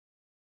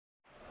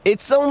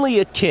It's only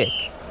a kick,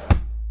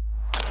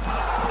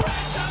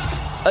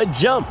 a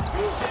jump,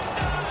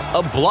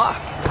 a block.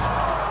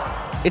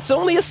 It's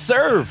only a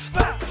serve.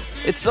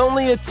 It's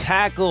only a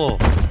tackle,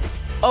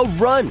 a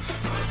run.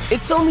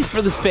 It's only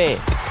for the fans.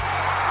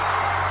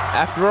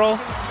 After all,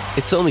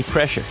 it's only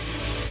pressure.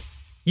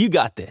 You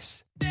got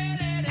this.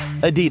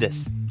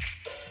 Adidas.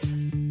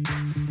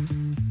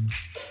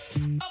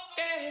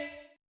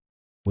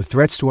 With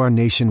threats to our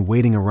nation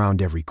waiting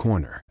around every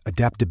corner,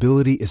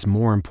 adaptability is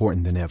more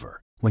important than ever.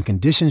 When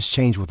conditions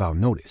change without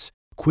notice,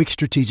 quick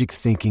strategic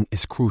thinking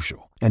is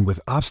crucial. And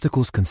with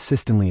obstacles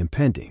consistently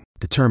impending,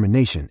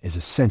 determination is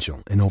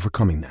essential in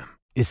overcoming them.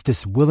 It's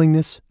this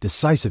willingness,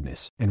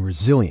 decisiveness, and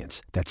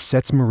resilience that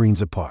sets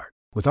Marines apart.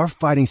 With our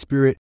fighting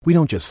spirit, we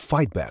don't just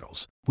fight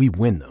battles, we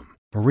win them.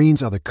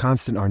 Marines are the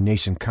constant our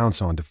nation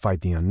counts on to fight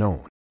the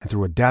unknown. And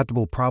through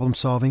adaptable problem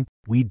solving,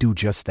 we do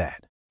just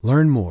that.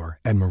 Learn more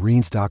at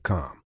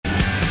marines.com.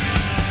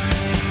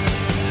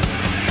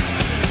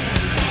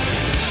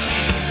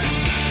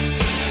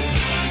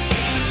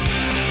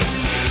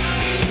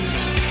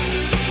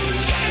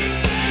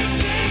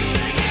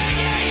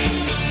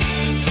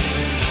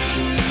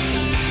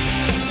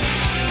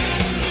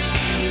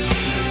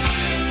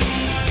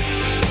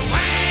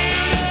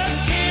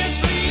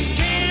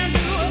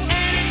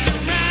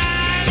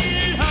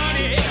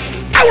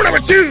 Hour number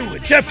 2,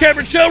 Jeff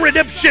Cameron Show,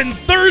 Redemption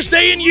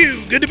Thursday, and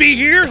you. Good to be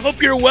here.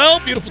 Hope you're well.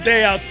 Beautiful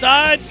day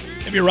outside.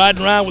 Maybe you're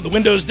riding around with the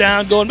windows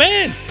down going,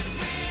 man,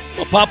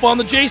 we'll pop on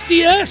the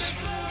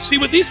JCS. See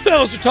what these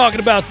fellas are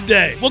talking about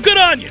today. Well, good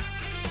on you.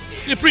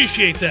 We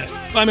appreciate that.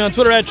 Find me on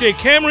Twitter at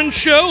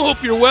JCameronShow.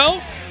 Hope you're well.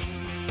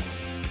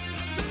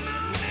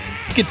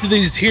 Let's get to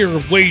these here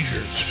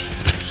wagers.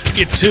 Let's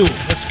get to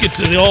them. Let's get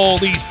to all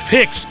these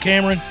picks,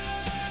 Cameron.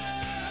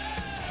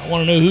 I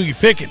want to know who you're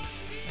picking.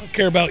 I don't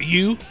care about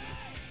you.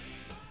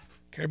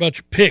 Care about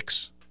your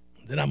picks,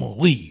 then I'm going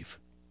to leave.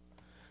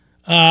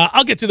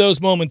 I'll get to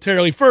those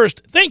momentarily.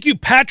 First, thank you,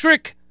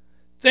 Patrick.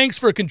 Thanks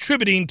for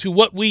contributing to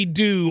what we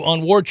do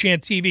on War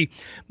Chant TV.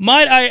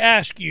 Might I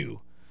ask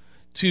you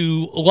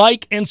to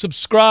like and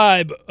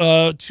subscribe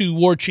to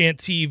War Chant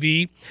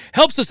TV?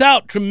 Helps us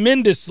out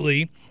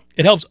tremendously.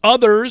 It helps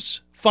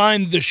others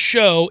find the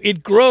show.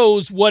 It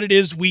grows what it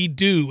is we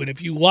do. And if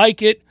you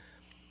like it,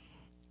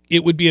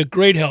 it would be a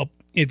great help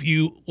if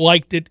you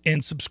liked it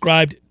and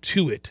subscribed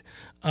to it.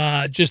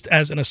 Just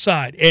as an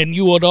aside. And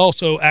you would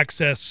also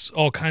access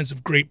all kinds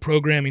of great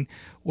programming.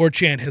 War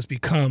Chant has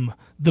become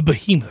the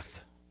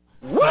behemoth.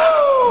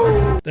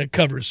 Woo! That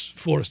covers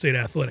Florida State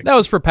athletics. That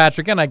was for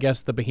Patrick, and I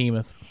guess the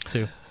behemoth,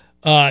 too.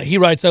 He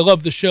writes, I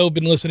love the show.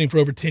 Been listening for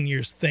over 10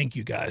 years. Thank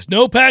you, guys.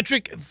 No,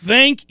 Patrick,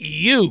 thank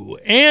you.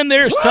 And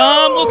there's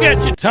Tom. Look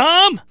at you,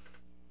 Tom.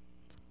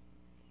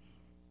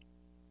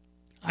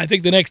 I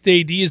think the next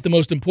AD is the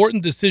most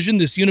important decision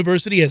this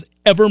university has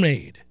ever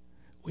made.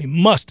 We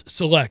must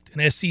select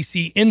an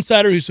SEC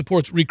insider who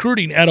supports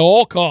recruiting at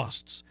all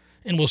costs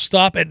and will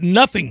stop at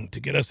nothing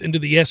to get us into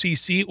the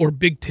SEC or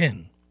Big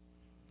Ten.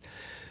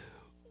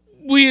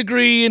 We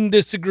agree and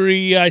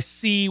disagree. I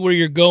see where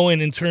you're going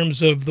in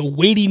terms of the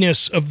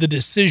weightiness of the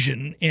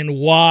decision and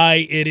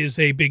why it is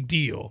a big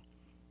deal.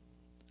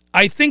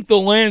 I think the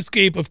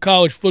landscape of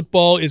college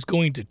football is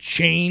going to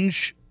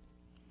change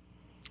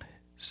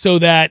so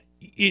that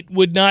it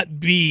would not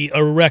be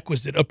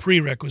a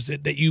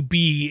prerequisite that you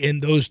be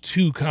in those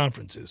two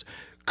conferences.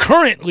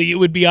 Currently, it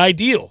would be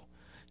ideal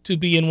to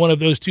be in one of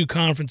those two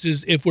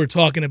conferences if we're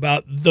talking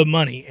about the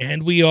money,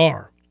 and we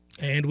are.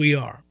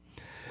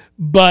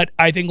 But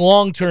I think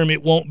long-term,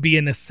 it won't be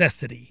a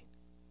necessity.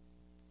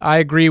 I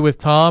agree with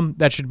Tom.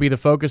 That should be the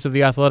focus of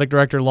the athletic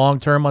director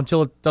long-term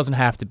until it doesn't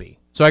have to be.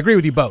 So I agree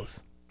with you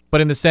both,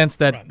 but in the sense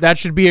that that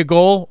should be a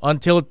goal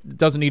until it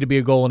doesn't need to be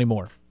a goal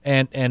anymore.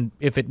 And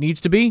if it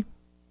needs to be,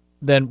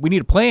 then we need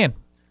a plan.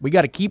 We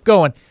got to keep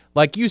going.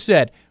 Like you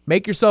said,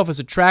 make yourself as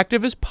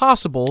attractive as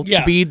possible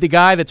to be the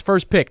guy that's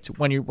first picked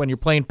when you're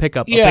playing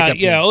pickup.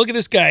 Yeah. Look at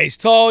this guy. He's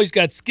tall. He's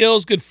got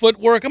skills, good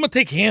footwork. I'm going to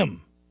take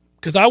him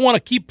because I want to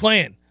keep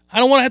playing. I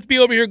don't want to have to be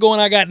over here going,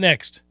 I got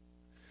next.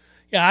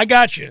 Yeah, I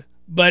got you.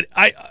 But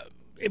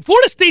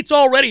Florida State's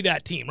already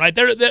that team, right?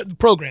 They're that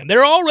program.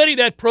 They're already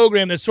that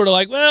program that's sort of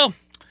like, well,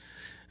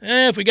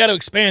 if we got to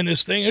expand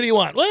this thing, who do you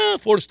want? Well,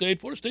 Florida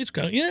State. Florida State's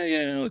kind of,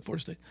 I like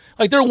Florida State.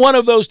 Like, they're one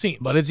of those teams.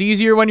 But it's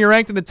easier when you're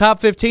ranked in the top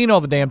 15 all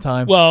the damn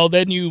time. Well,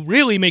 then you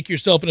really make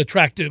yourself an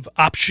attractive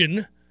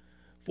option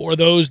for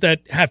those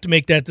that have to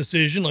make that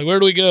decision. Like, where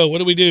do we go? What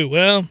do we do?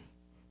 Well,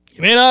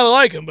 you may not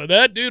like him, but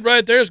that dude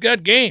right there's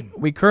got game.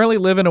 We currently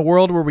live in a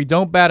world where we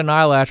don't bat an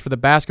eyelash for the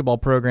basketball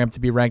program to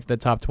be ranked in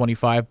the top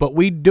 25, but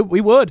we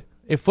would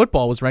if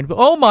football was ranked. But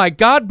oh my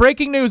God,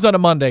 breaking news on a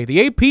Monday.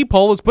 The AP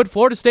poll has put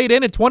Florida State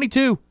in at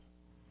 22.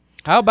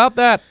 How about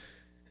that?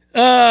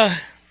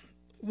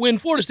 When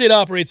Florida State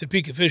operates at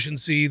peak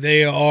efficiency,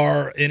 they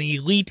are an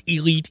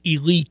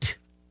elite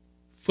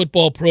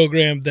football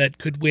program that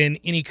could win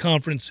any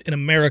conference in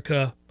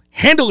America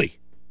handily.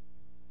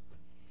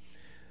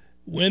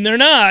 When they're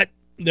not,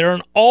 they're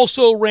an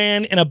also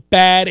ran in a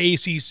bad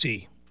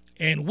ACC.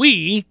 And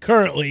we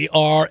currently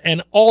are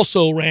and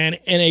also ran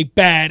in a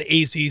bad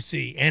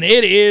ACC. And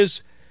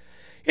it's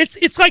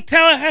like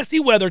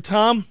Tallahassee weather,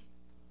 Tom.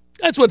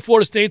 That's what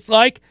Florida State's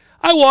like.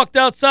 I walked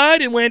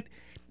outside and went,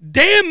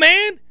 damn,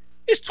 man,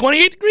 it's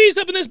 28 degrees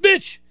up in this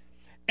bitch.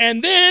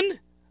 And then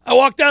I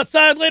walked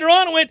outside later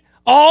on and went,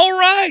 all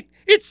right,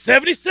 it's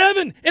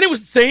 77. And it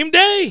was the same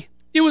day.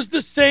 It was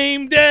the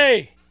same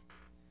day.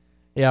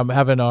 Yeah, I'm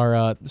having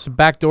our some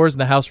back doors in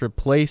the house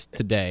replaced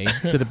today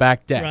to the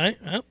back deck. Right.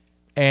 Yep.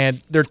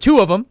 And there are two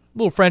of them,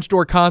 little French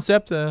door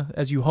concept,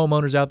 as you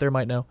homeowners out there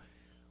might know.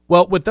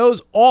 Well, with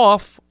those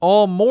off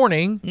all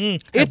morning,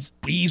 it's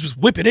breeze was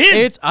whipping in.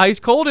 It's ice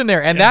cold in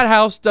there, and that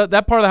part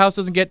of the house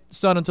doesn't get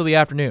sun until the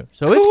afternoon,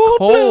 so it's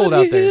cold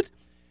out there.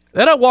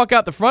 Then I walk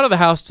out the front of the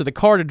house to the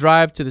car to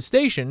drive to the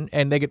station,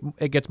 and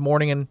it gets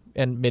morning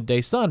and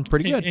midday sun.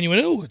 Pretty good. And you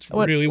went, oh, it's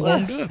really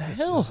warmed up.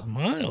 Hell? This is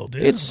mild.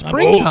 Yeah. It's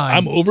springtime.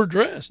 I'm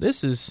overdressed.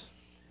 This is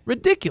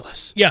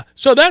ridiculous. Yeah,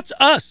 so that's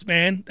us,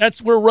 man.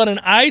 We're running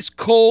ice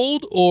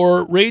cold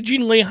or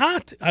ragingly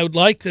hot. I would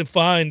like to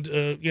find,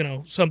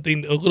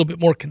 something a little bit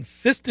more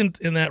consistent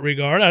in that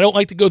regard. I don't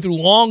like to go through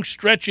long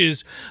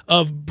stretches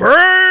of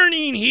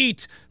burning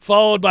heat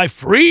followed by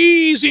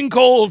freezing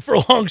cold for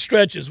long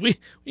stretches. We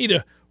need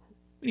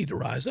to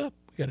rise up.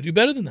 We got to do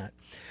better than that.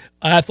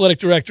 Athletic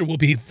director will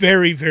be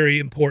very, very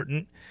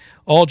important.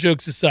 All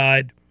jokes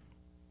aside,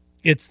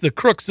 it's the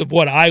crux of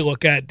what I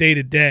look at day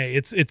to day.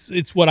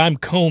 It's what I'm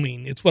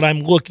combing. It's what I'm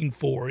looking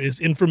for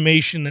is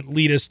information that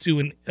lead us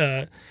to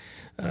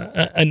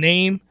a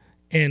name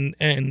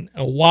and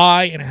a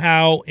why and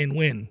how and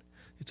when.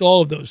 It's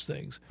all of those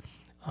things.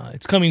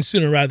 It's coming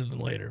sooner rather than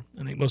later.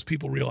 I think most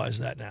people realize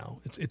that now.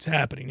 It's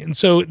happening. And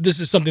so this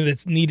is something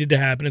that's needed to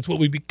happen. It's what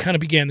we kind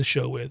of began the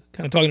show with,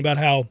 kind of talking about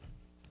how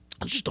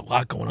there's just a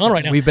lot going on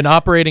right now. We've been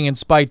operating in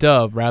spite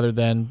of rather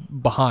than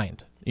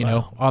behind,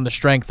 on the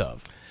strength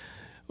of.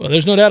 Well,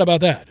 there's no doubt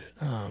about that.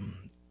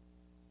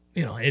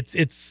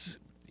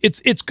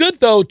 It's good,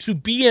 though, to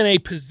be in a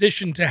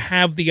position to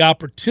have the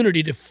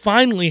opportunity to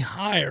finally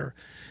hire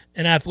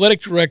an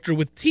athletic director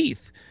with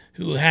teeth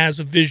who has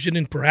a vision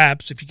and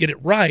perhaps, if you get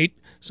it right,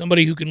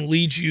 somebody who can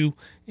lead you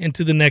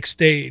into the next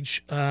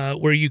stage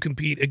where you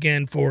compete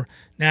again for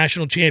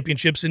national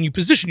championships and you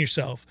position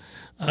yourself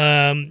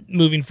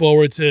moving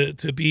forward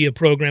to be a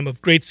program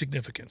of great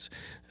significance.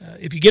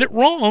 If you get it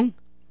wrong,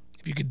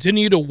 if you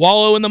continue to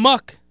wallow in the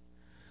muck,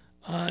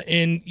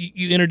 and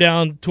you enter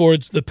down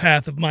towards the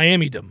path of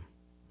Miami-dom,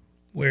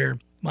 where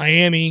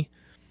Miami,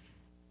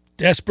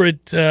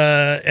 desperate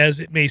as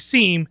it may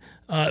seem,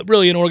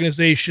 really an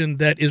organization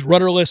that is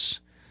rudderless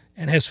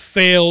and has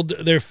failed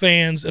their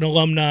fans and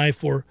alumni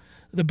for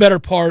the better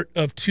part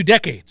of 2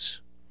 decades.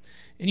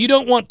 And you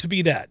don't want to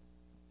be that.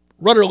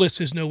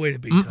 Rudderless is no way to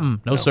be.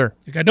 No, sir.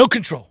 You got no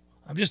control.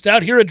 I'm just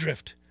out here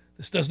adrift.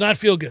 This does not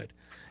feel good.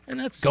 And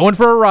that's going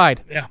for a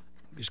ride. Yeah,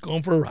 just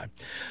going for a ride.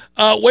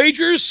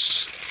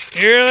 Wagers,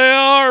 here they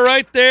are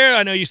right there.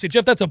 I know you say,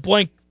 Jeff, that's a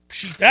blank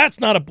sheet. That's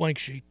not a blank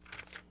sheet.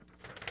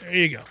 There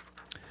you go.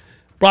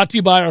 Brought to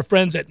you by our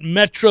friends at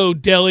Metro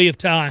Deli of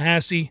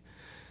Tallahassee.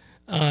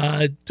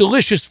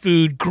 Delicious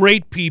food,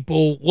 great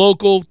people,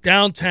 local,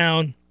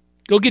 downtown.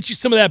 Go get you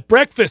some of that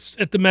breakfast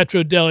at the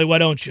Metro Deli, why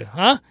don't you?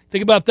 Huh?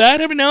 Think about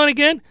that every now and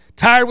again?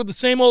 Tired with the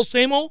same old,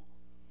 same old?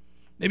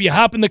 Maybe you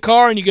hop in the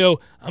car and you go,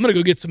 I'm going to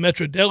go get some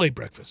Metro Deli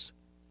breakfast.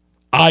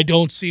 I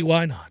don't see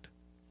why not.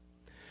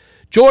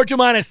 Georgia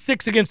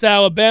 -6 against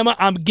Alabama,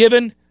 I'm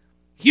giving.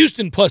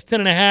 Houston plus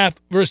 10.5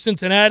 versus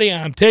Cincinnati,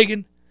 I'm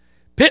taking.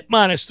 Pitt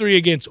 -3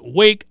 against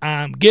Wake,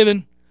 I'm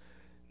giving.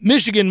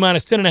 Michigan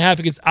 -10.5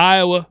 against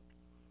Iowa,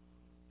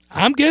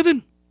 I'm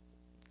giving.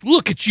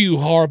 Look at you,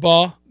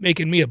 Harbaugh,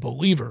 making me a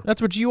believer.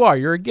 That's what you are.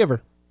 You're a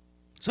giver.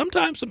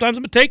 Sometimes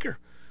I'm a taker.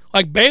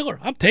 Like Baylor,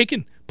 I'm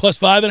taking plus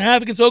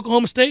 5.5 against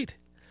Oklahoma State.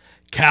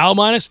 Cal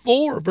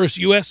 -4 versus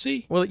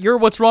USC. Well, you're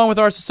what's wrong with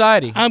our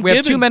society. We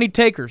have too many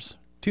takers.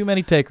 Too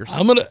many takers.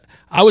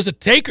 I was a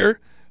taker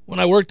when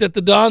I worked at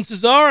the Don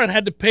Cesar and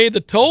had to pay the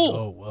toll.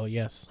 Oh, well,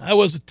 yes. I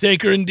was a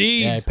taker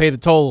indeed. Yeah, pay the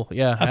toll.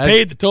 Yeah, I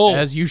paid the toll.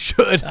 As you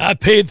should. I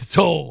paid the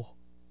toll.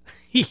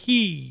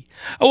 I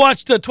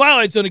watched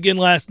Twilight Zone again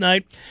last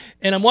night,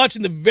 and I'm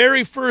watching the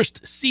very first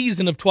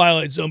season of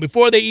Twilight Zone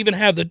before they even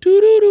have the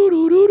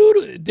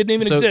doo-doo-doo-doo-doo-doo. It didn't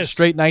even exist.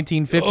 Straight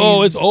 1950s?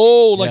 Oh, it's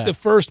old, like the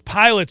first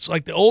pilots,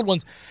 like the old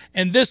ones.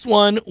 And this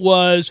one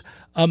was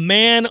a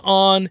man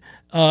on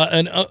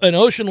an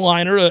ocean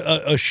liner,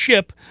 a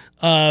ship,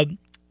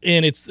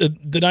 and it's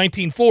the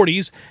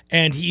 1940s,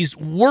 and he's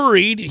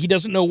worried. He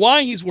doesn't know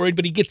why he's worried,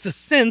 but he gets the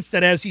sense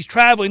that as he's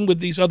traveling with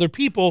these other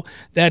people,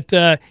 that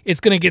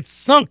it's going to get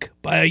sunk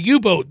by a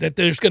U-boat, that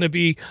there's going to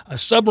be a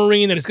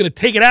submarine that is going to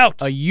take it out.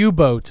 A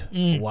U-boat.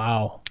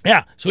 Wow.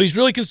 Yeah, so he's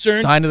really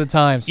concerned. Sign of the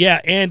times.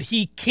 Yeah, and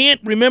he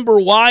can't remember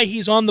why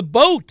he's on the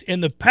boat,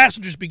 and the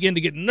passengers begin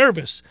to get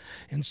nervous.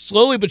 And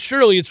slowly but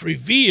surely it's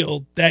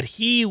revealed that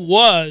he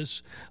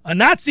was a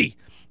Nazi,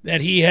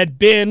 that he had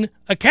been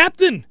a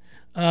captain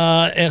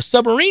a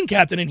submarine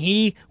captain, and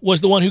he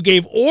was the one who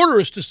gave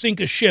orders to sink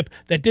a ship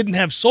that didn't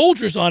have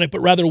soldiers on it, but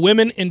rather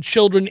women and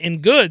children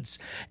and goods.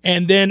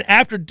 And then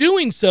after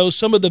doing so,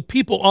 some of the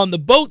people on the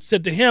boat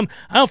said to him,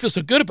 I don't feel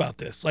so good about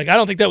this. Like, I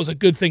don't think that was a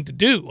good thing to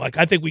do. Like,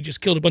 I think we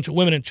just killed a bunch of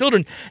women and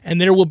children, and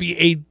there will be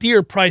a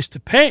dear price to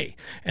pay.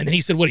 And then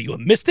he said, what are you, a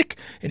mystic?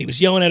 And he was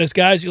yelling at his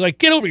guys. You're like,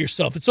 get over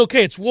yourself. It's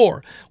okay. It's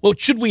war. What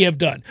should we have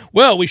done?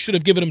 Well, we should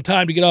have given them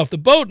time to get off the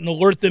boat and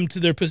alert them to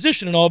their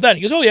position and all of that. And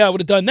he goes, oh, yeah, I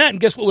would have done that. And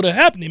guess what would have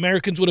happened? The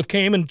Americans would have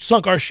came and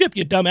sunk our ship,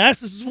 you dumbass.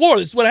 This is war.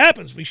 This is what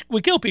happens.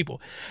 We kill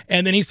people.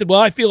 And then he said, well,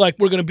 I feel like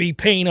we're going to be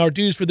paying our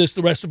dues for this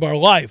the rest of our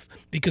life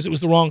because it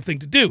was the wrong thing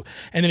to do.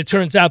 And then it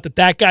turns out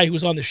that guy who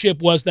was on the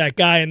ship was that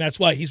guy, and that's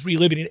why he's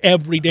reliving it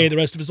every day the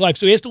rest of his life.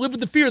 So he has to live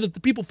with the fear that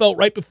the people felt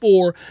right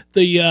before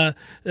the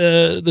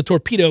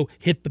torpedo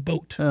hit the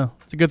boat. Oh,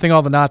 it's a good thing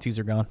all the Nazis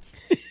are gone.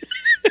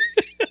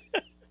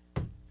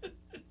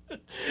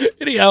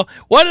 Anyhow,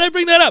 why did I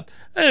bring that up?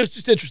 It was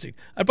just interesting.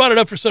 I brought it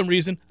up for some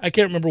reason. I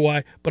can't remember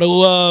why, but I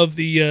love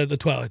the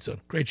Twilight Zone.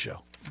 Great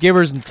show.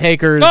 Givers and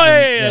takers. Oh,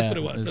 yeah, that's what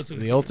it was. That's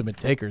the ultimate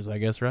takers, I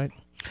guess, right?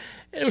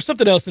 There was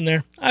something else in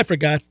there. I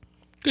forgot.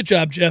 Good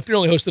job, Jeff. You're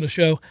only hosting a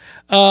show.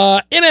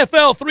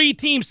 NFL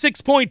 3-team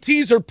 6-point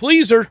teaser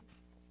pleaser.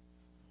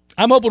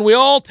 I'm hoping we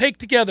all take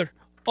together,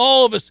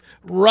 all of us,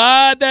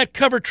 ride that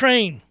cover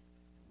train.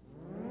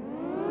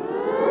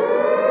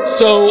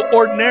 So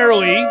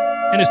ordinarily,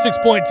 in a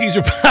 6-point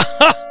teaser,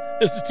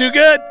 this is too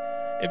good.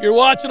 If you're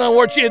watching on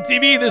War Chant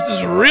TV, this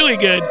is really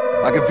good.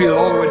 I can feel it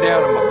all the way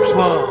down in my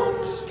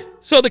plums.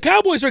 So the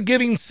Cowboys are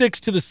giving 6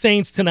 to the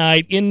Saints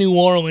tonight in New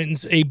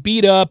Orleans, a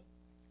beat-up,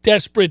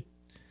 desperate,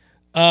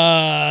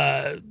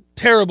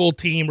 terrible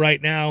team right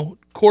now,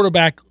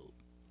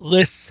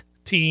 quarterback-less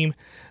team.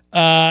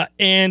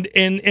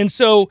 And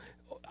so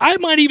I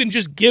might even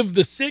just give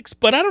the 6,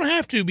 but I don't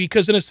have to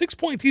because in a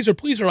 6-point teaser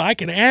pleaser, I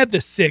can add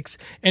the 6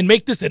 and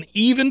make this an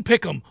even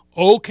pick'em.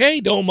 Okay,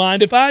 don't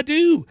mind if I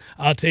do.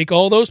 I'll take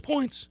all those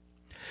points.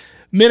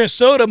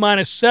 Minnesota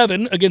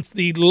 -7 against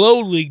the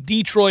lowly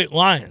Detroit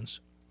Lions.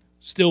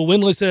 Still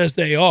winless as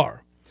they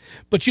are.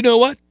 But you know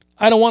what?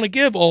 I don't want to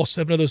give all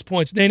 7 of those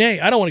points. Nay,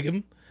 I don't want to give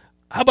them.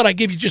 How about I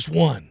give you just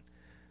 1?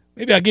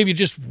 Maybe I'll give you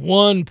just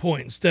 1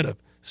 point instead of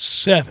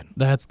 7.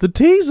 That's the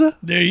teaser.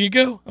 There you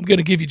go. I'm going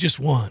to give you just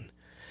 1.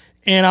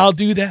 And I'll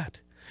do that.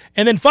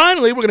 And then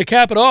finally, we're going to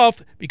cap it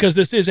off because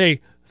this is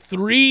a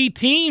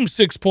 3-team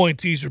 6-point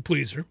teaser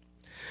pleaser.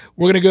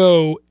 We're going to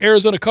go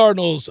Arizona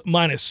Cardinals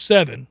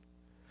 -7.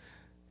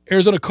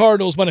 Arizona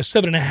Cardinals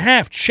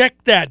 -7.5.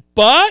 Check that.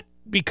 But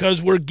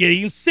because we're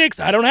getting 6,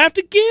 I don't have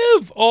to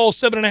give all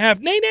 7.5.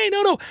 Nay,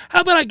 no.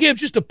 How about I give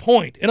just a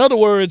point? In other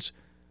words,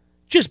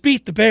 just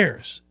beat the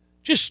Bears.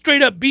 Just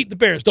straight up beat the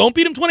Bears. Don't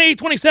beat them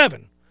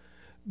 28-27,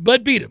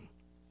 but beat them.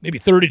 Maybe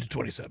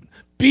 30-27.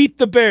 Beat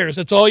the Bears.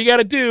 That's all you got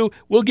to do.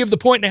 We'll give the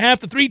 1.5.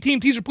 The 3-team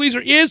teaser pleaser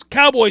is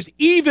Cowboys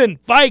even.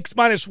 Vikes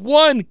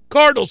 -1.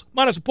 Cardinals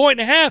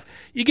 -1.5.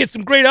 You get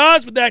some great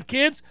odds with that,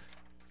 kids.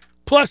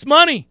 Plus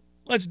money.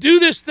 Let's do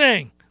this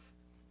thing.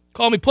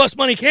 Call me Plus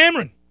Money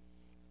Cameron.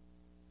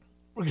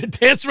 We're going to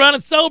dance around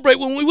and celebrate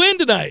when we win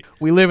tonight.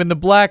 We live in the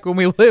black when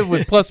we live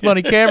with Plus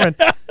Money Cameron.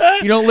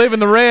 You don't live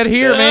in the red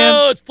here, man.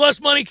 No, it's Plus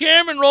Money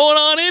Cameron rolling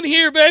on in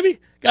here, baby.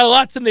 Got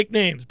lots of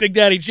nicknames. Big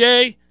Daddy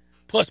J,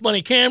 Plus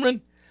Money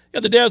Cameron.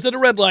 Got the dads at the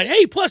red light.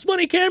 Hey, Plus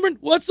Money Cameron,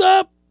 what's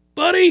up,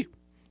 buddy?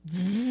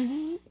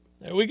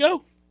 There we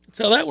go. That's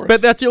how that works.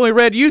 Bet that's the only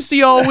red you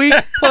see all week,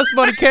 Plus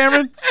Money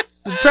Cameron.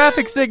 The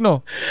traffic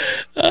signal.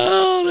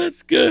 Oh,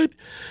 that's good.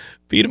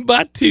 Beat him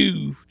by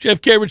 2. Jeff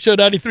Cameron Show,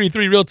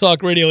 93.3 Real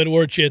Talk Radio and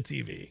War Chant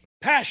TV.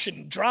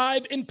 Passion,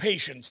 drive, and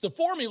patience. The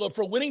formula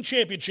for winning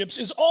championships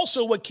is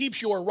also what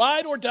keeps your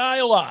ride or die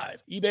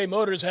alive. eBay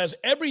Motors has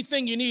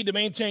everything you need to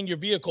maintain your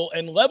vehicle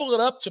and level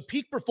it up to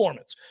peak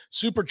performance.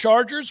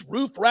 Superchargers,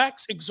 roof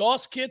racks,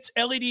 exhaust kits,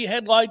 LED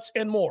headlights,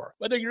 and more.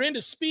 Whether you're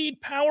into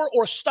speed, power,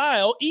 or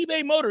style,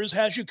 eBay Motors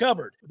has you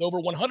covered. With over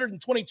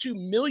 122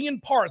 million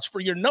parts for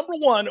your number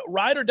one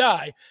ride or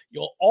die,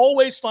 you'll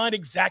always find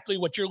exactly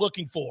what you're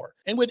looking for.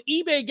 And with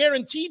eBay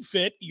Guaranteed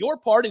Fit, your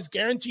part is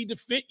guaranteed to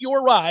fit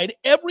your ride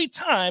every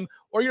time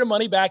or your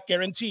money back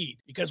guaranteed.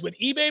 Because with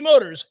eBay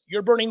Motors,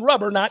 you're burning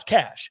rubber, not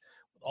cash.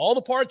 With all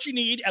the parts you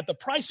need at the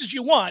prices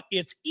you want,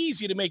 it's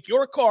easy to make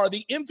your car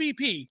the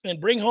MVP and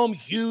bring home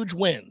huge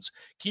wins.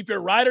 Keep your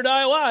ride or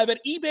die alive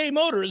at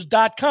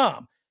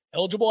ebaymotors.com.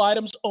 Eligible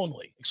items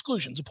only.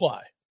 Exclusions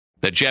apply.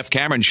 The Jeff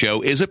Cameron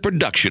Show is a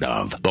production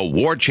of the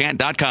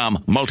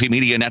WarChant.com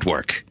Multimedia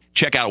Network.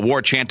 Check out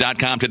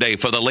WarChant.com today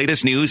for the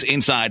latest news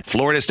inside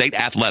Florida State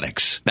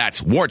athletics.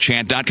 That's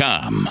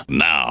WarChant.com.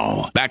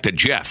 Now, back to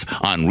Jeff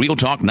on Real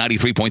Talk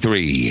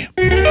 93.3.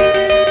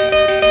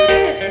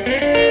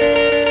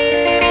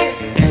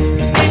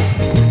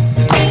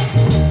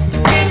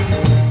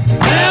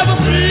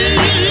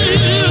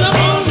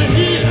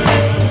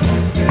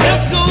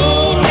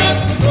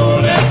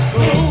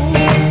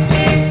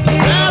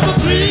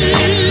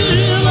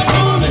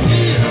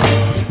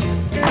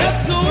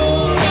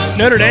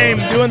 Notre Dame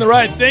doing doing the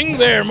right thing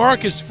there.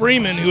 Marcus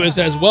Freeman, who is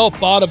as well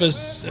thought of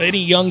as any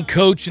young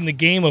coach in the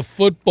game of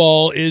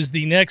football, is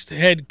the next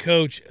head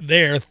coach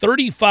there.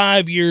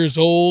 35 years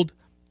old,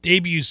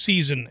 debut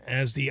season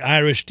as the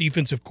Irish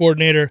defensive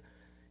coordinator.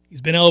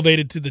 He's been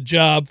elevated to the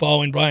job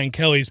following Brian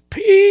Kelly's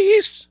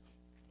peace.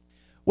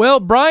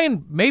 Well,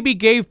 Brian maybe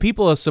gave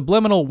people a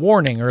subliminal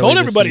warning earlier. Told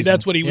everybody this season.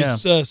 That's what he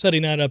was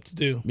setting that up to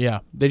do.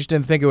 Yeah, they just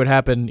didn't think it would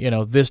happen,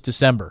 this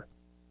December.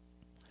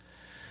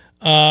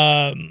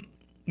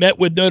 Met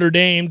with Notre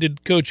Dame,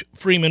 did Coach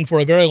Freeman for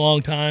a very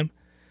long time.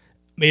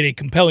 Made a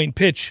compelling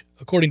pitch,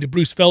 according to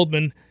Bruce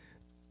Feldman.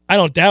 I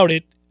don't doubt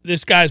it.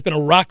 This guy's been a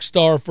rock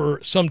star for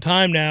some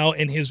time now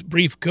in his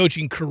brief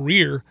coaching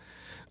career.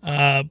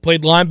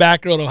 Played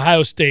linebacker at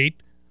Ohio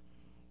State.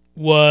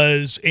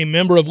 Was a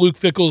member of Luke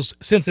Fickell's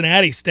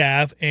Cincinnati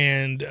staff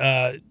and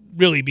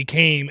really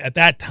became, at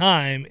that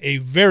time, a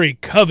very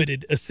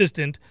coveted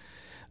assistant.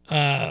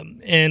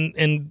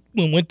 And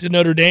when went to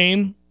Notre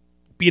Dame,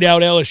 beat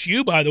out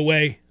LSU, by the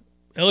way.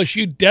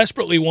 LSU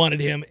desperately wanted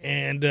him,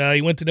 and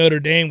he went to Notre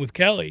Dame with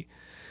Kelly.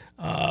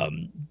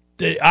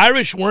 The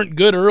Irish weren't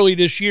good early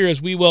this year, as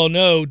we well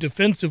know,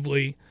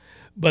 defensively,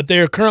 but they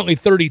are currently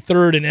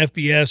 33rd in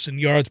FBS and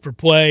yards per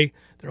play.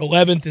 They're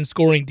 11th in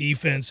scoring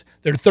defense.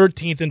 They're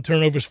 13th in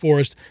turnovers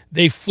forced.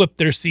 They flipped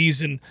their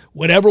season.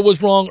 Whatever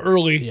was wrong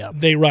early,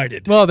 they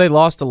righted. Well, they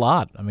lost a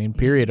lot.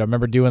 Period. I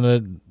remember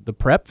doing the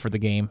prep for the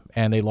game,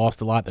 and they lost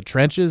a lot. The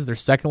trenches, their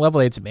second level,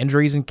 they had some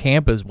injuries in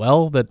camp as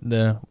well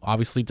that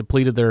obviously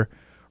depleted their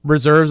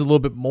reserves a little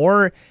bit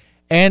more.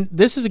 And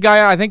this is a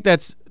guy I think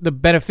that's the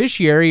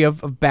beneficiary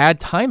of bad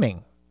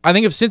timing. I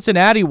think if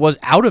Cincinnati was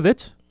out of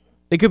it,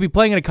 they could be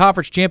playing in a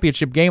conference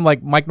championship game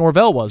like Mike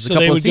Norvell was a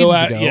couple of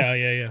seasons ago.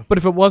 Yeah. But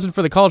if it wasn't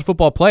for the college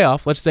football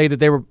playoff, let's say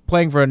that they were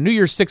playing for a New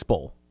Year's Six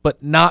Bowl,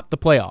 but not the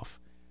playoff,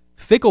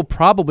 Fickell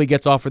probably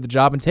gets offered the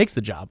job and takes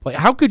the job. Like,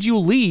 how could you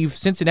leave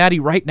Cincinnati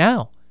right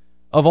now,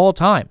 of all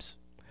times?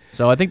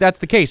 So I think that's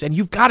the case. And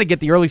you've got to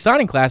get the early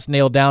signing class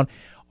nailed down.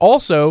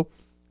 Also,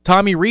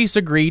 Tommy Rees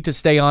agreed to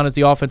stay on as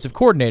the offensive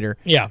coordinator.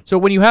 Yeah. So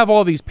when you have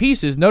all these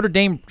pieces, Notre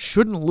Dame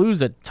shouldn't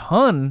lose a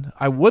ton,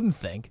 I wouldn't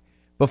think,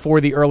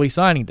 before the early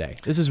signing day.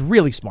 This is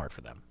really smart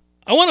for them.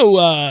 I want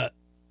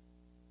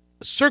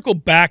to circle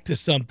back to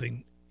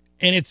something,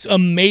 and it's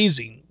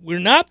amazing. We're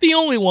not the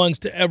only ones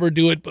to ever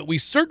do it, but we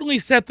certainly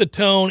set the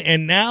tone,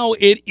 and now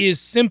it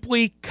is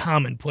simply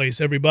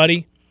commonplace,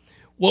 everybody.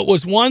 What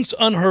was once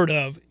unheard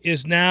of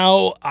is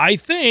now, I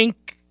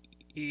think,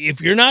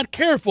 if you're not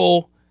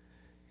careful,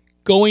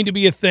 going to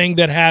be a thing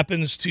that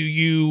happens to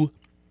you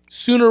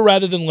sooner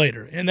rather than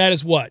later. And that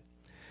is what?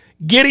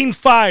 Getting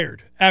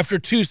fired after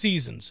 2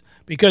 seasons.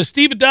 Because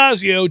Steve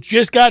Addazio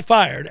just got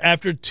fired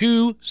after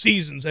 2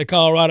 seasons at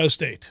Colorado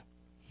State.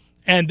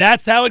 And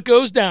that's how it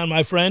goes down,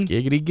 my friend.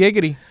 Giggity,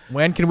 giggity.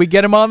 When can we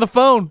get him on the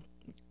phone?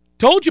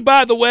 Told you,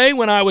 by the way,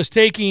 when I was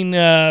taking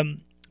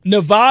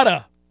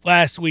Nevada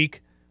last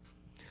week,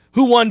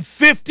 who won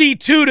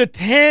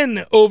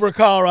 52-10 over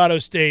Colorado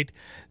State,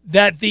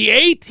 that the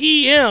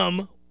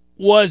ATM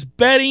was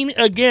betting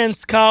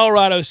against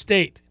Colorado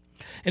State.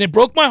 And it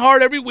broke my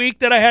heart every week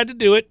that I had to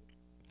do it.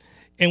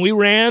 And we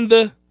ran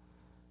the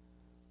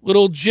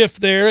little GIF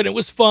there, and it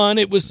was fun.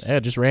 It was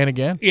it just ran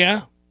again.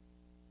 Yeah.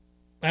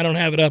 I don't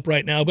have it up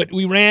right now, but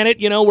we ran it,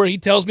 where he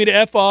tells me to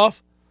F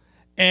off,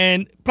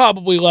 and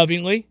probably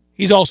lovingly.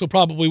 He's also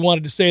probably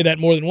wanted to say that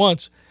more than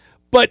once.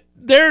 But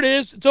there it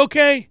is. It's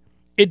okay.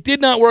 It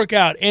did not work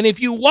out. And if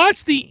you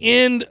watch the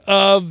end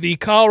of the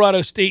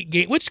Colorado State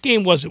game, which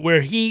game was it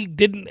where he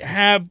didn't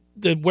have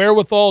the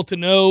wherewithal to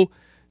know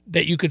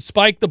that you could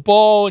spike the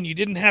ball and you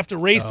didn't have to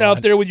race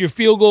out there with your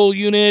field goal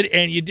unit,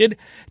 and you did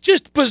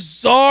just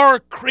bizarre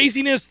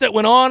craziness that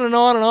went on and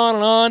on and on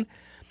and on.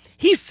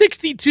 He's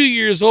 62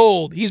 years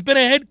old. He's been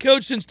a head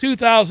coach since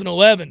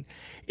 2011.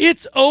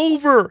 It's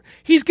over.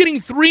 He's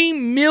getting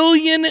 $3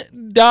 million.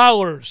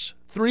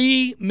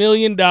 $3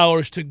 million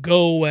to go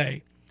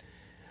away.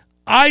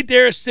 I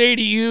dare say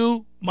to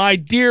you, my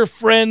dear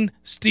friend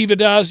Steve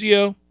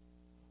Addazio,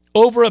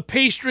 over a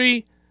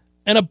pastry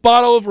and a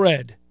bottle of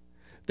red,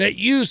 that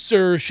you,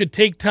 sir, should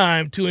take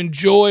time to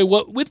enjoy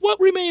what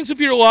remains of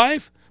your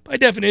life. By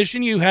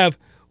definition, you have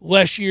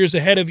less years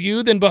ahead of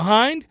you than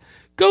behind.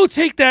 Go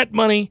take that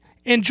money,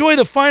 enjoy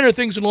the finer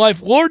things in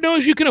life. Lord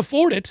knows you can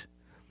afford it.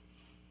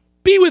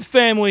 Be with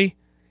family.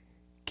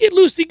 Get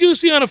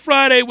loosey-goosey on a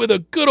Friday with a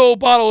good old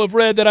bottle of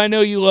red that I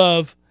know you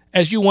love.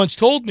 As you once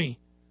told me,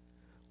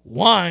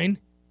 wine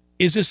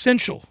is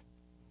essential.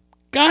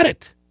 Got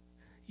it.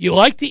 You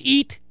like to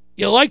eat,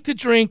 you like to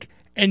drink,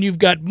 and you've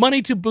got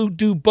money to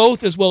do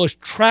both as well as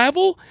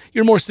travel.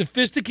 You're more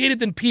sophisticated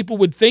than people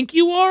would think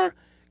you are.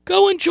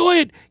 Go enjoy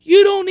it.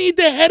 You don't need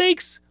the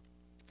headaches.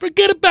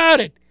 Forget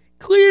about it.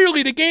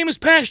 Clearly, the game has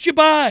passed you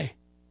by.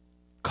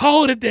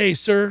 Call it a day,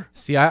 sir.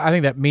 See, I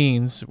think that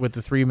means with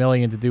the $3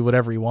 million to do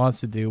whatever he wants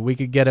to do, we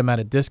could get him at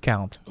a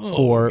discount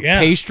for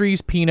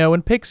pastries, Pinot,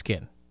 and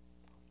pigskin.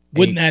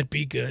 Wouldn't that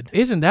be good?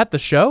 Isn't that the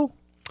show?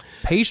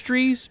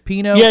 pastries,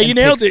 Pinot, yeah, and you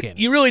nailed pigskin. it.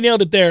 You really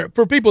nailed it there.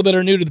 For people that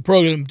are new to the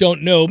program,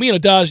 don't know, me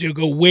and Addazio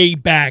go way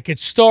back. It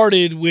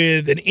started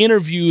with an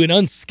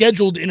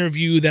unscheduled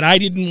interview that I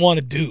didn't want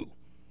to do,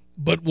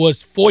 but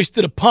was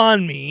foisted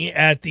upon me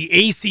at the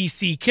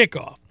ACC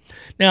kickoff.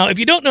 Now, if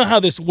you don't know how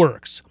this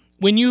works,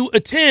 when you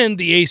attend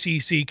the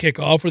ACC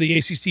kickoff or the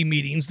ACC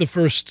meetings, the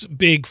first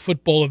big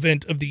football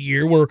event of the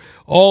year where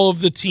all of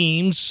the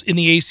teams in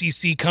the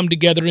ACC come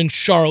together in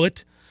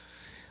Charlotte,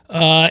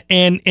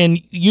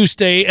 and you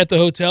stay at the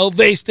hotel,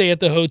 they stay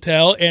at the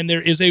hotel, and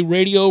there is a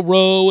radio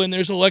row, and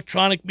there's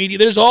electronic media,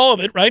 there's all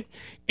of it, right?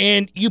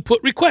 And you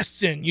put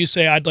requests in. You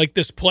say, I'd like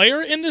this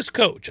player and this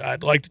coach.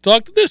 I'd like to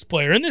talk to this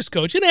player and this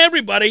coach. And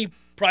everybody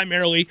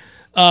primarily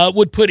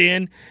would put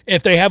in,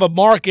 if they have a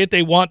market,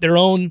 they want their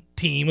own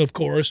team, of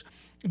course,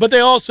 but they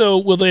also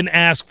will then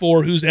ask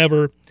for who's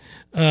ever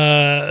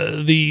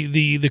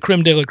the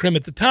creme de la creme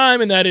at the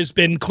time, and that has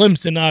been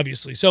Clemson,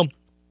 obviously. So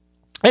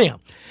anyhow,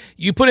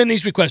 you put in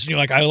these requests, and you're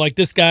like, I like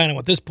this guy, and I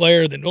want this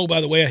player. Then, oh,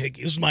 by the way,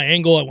 this is my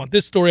angle. I want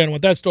this story. I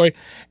want that story.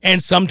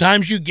 And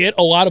sometimes you get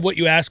a lot of what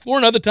you ask for,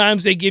 and other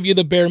times they give you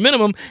the bare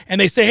minimum,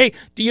 and they say, hey,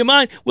 do you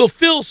mind? We'll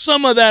fill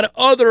some of that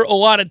other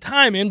allotted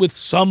time in with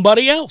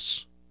somebody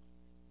else.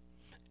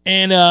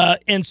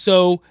 And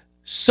so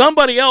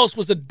somebody else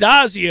was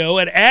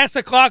Addazio at ass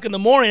o'clock in the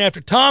morning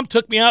after Tom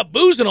took me out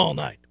boozing all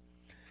night.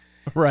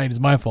 Right, it's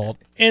my fault.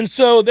 And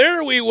so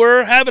there we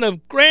were having a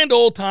grand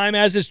old time,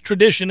 as is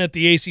tradition at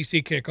the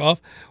ACC kickoff,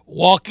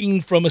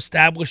 walking from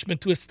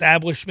establishment to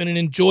establishment and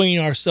enjoying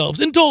ourselves,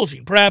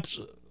 indulging, perhaps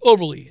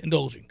overly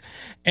indulging.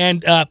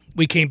 And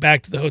we came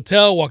back to the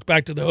hotel, walked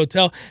back to the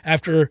hotel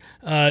after,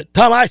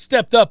 Tom, I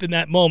stepped up in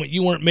that moment.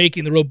 You weren't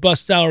making the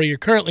robust salary you're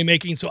currently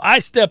making, so I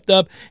stepped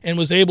up and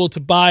was able to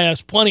buy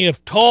us plenty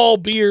of tall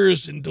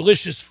beers and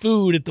delicious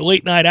food at the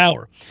late night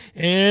hour.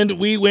 And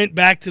we went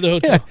back to the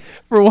hotel. Yeah,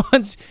 for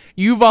once,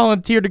 you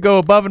volunteered to go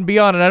above and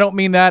beyond, and I don't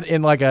mean that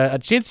in like a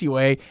chintzy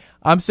way.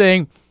 I'm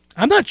saying...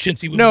 I'm not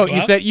chintzy with No, you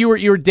said you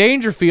were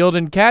Dangerfield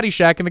and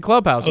Caddyshack in the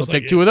clubhouse. I'll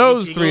take 2 of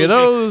those, 3 of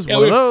those,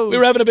 one of those. We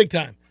were having a big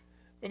time.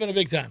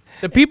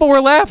 The people were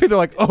laughing. They're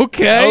like,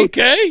 okay.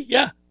 Okay,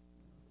 yeah.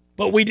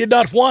 But we did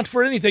not want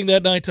for anything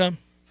that night, Tom.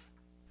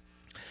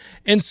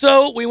 And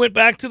so we went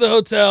back to the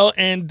hotel,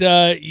 and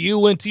you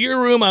went to your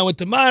room, I went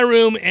to my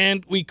room,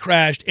 and we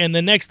crashed. And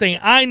the next thing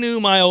I knew,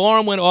 my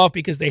alarm went off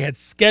because they had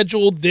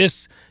scheduled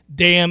this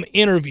damn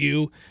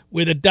interview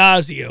with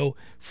Addazio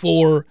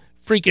for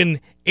freaking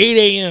 8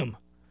 a.m.,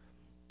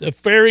 the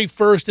very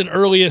first and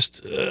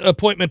earliest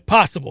appointment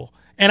possible.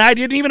 And I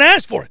didn't even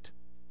ask for it.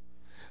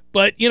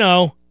 But, you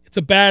know, it's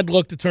a bad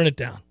look to turn it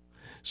down.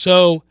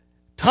 So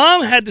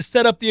Tom had to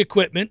set up the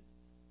equipment,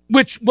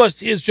 which was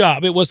his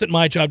job. It wasn't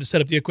my job to set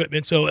up the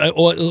equipment, so it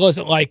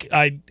wasn't like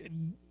I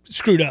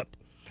screwed up.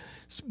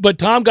 But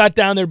Tom got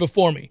down there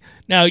before me.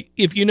 Now,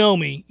 if you know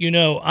me, you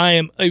know I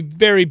am a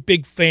very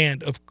big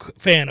fan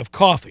of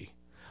coffee.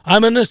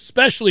 I'm an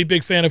especially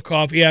big fan of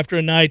coffee after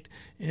a night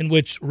in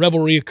which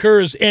revelry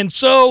occurs. And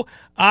so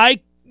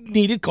I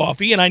needed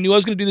coffee, and I knew I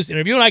was going to do this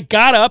interview, and I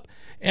got up,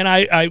 and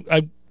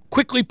I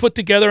quickly put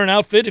together an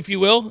outfit, if you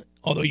will,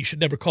 although you should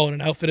never call it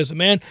an outfit as a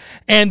man,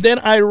 and then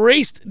I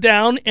raced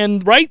down,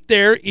 and right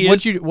there is...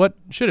 What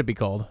should it be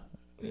called?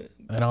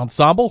 An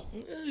ensemble?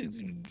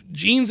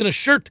 Jeans and a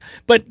shirt.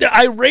 But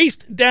I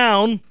raced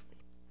down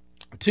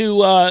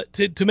to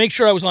make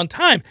sure I was on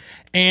time,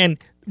 and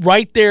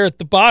right there at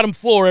the bottom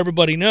floor,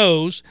 everybody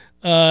knows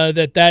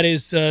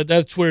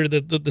that's where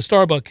the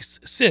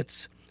Starbucks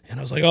sits. And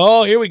I was like,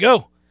 oh, here we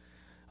go.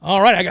 All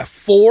right, I got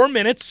 4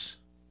 minutes.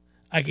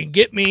 I can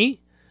get me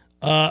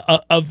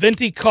a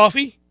venti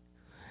coffee.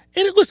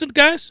 And listen,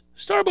 guys,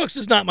 Starbucks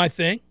is not my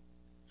thing.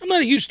 I'm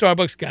not a huge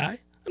Starbucks guy.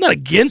 I'm not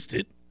against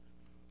it.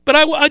 But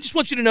I just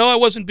want you to know I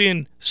wasn't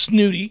being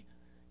snooty.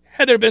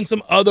 Had there been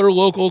some other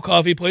local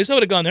coffee place, I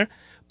would have gone there.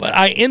 But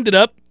I ended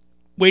up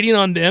waiting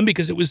on them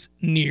because it was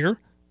near,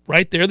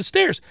 right there, the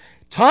stairs.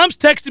 Tom's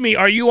texting me,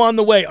 are you on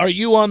the way? Are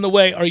you on the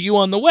way? Are you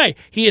on the way?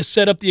 He has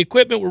set up the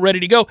equipment. We're ready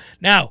to go.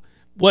 Now,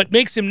 what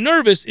makes him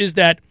nervous is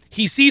that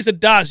he sees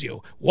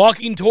Addazio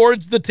walking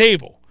towards the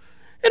table.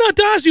 And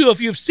Addazio,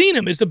 if you've seen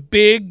him, is a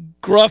big,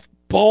 gruff,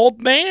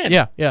 bald man.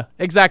 Yeah,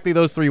 exactly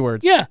those 3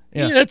 words. Yeah.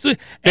 That's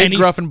big,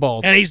 gruff, and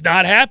bald. And he's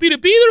not happy to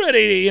be there at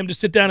 8 a.m. to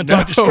sit down and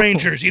talk to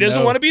strangers. He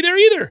doesn't want to be there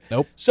either.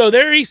 Nope. So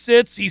there he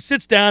sits. He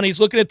sits down. He's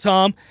looking at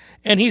Tom,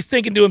 and he's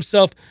thinking to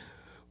himself,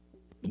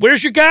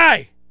 where's your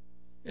guy?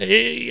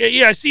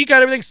 Yeah, I see you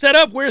got everything set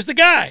up. Where's the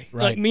guy?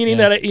 Right. Like, meaning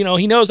that, he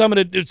knows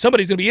somebody's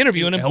going to be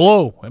interviewing him.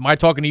 Hello, am I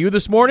talking to you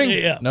this morning?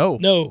 Yeah.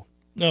 No.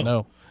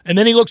 And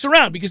then he looks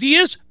around because he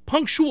is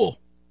punctual.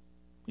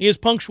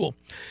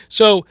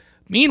 So,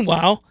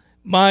 meanwhile,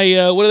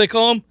 my, what do they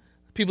call them?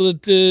 People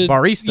that...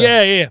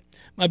 barista. Yeah.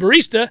 My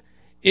barista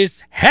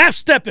is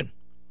half-stepping.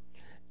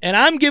 And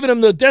I'm giving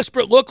him the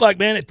desperate look like,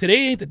 man,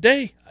 today ain't the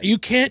day. You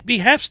can't be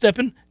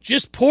half-stepping.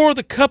 Just pour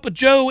the cup of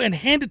Joe and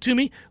hand it to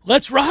me.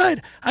 Let's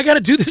ride. I got to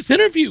do this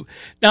interview.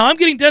 Now, I'm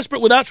getting desperate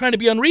without trying to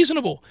be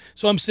unreasonable.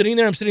 So I'm sitting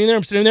there.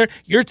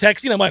 You're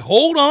texting. I'm like,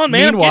 hold on,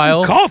 man.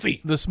 Meanwhile, I'm getting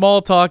coffee. The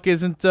small talk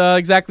isn't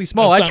exactly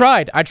small. I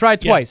tried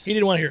twice. He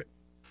didn't want to hear it.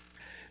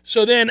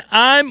 So then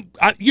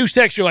you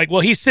text, you're like,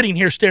 well, he's sitting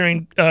here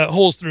staring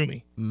holes through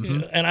me.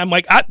 Mm-hmm. And I'm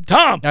like,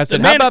 Tom. I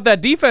said, how about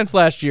that defense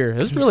last year?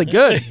 It was really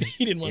good.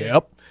 He didn't want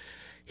to.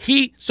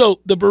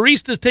 So the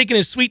barista's taking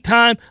his sweet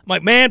time. I'm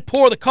like, man,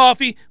 pour the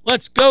coffee.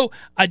 Let's go.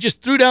 I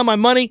just threw down my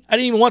money. I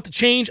didn't even want the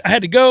change. I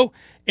had to go.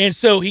 And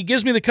so he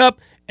gives me the cup,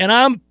 and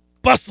I'm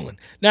bustling.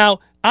 Now,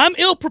 I'm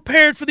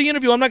ill-prepared for the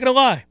interview. I'm not going to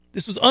lie.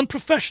 This was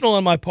unprofessional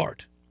on my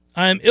part.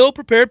 I am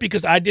ill-prepared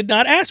because I did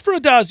not ask for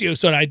Addazio,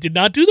 so I did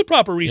not do the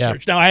proper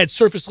research. Yeah. Now, I had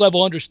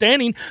surface-level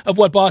understanding of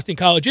what Boston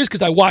College is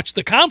because I watched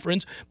the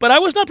conference, but I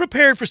was not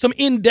prepared for some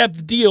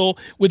in-depth deal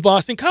with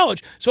Boston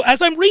College. So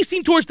as I'm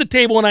racing towards the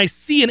table and I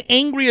see an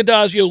angry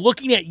Addazio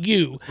looking at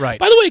you, right.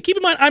 By the way, keep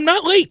in mind, I'm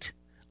not late.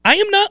 I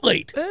am not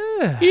late.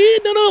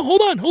 No,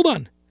 hold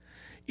on.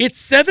 It's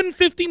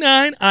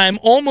 7:59. I'm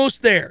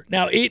almost there.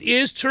 Now, it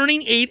is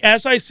turning 8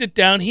 as I sit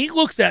down. He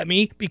looks at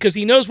me because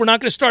he knows we're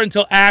not going to start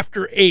until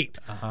after 8.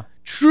 Uh-huh.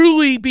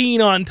 Truly being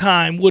on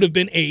time would have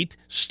been 8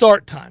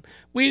 start time.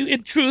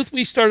 In truth,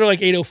 we started like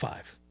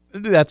 8:05.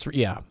 That's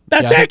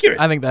accurate.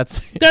 I think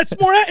that's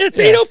more. It's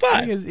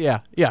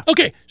 8:05. Yeah.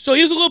 Okay, so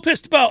he was a little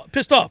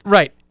pissed off.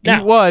 Right. Now,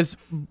 he was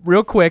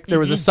real quick. There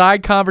was a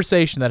side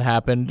conversation that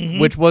happened,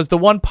 which was the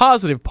one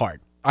positive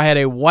part. I had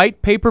a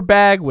white paper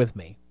bag with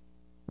me.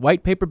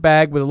 White paper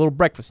bag with a little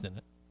breakfast in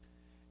it.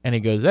 And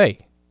he goes, hey,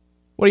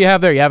 what do you have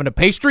there? You having a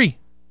pastry?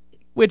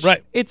 Which,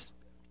 it's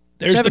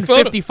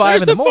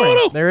 7:55 in the morning.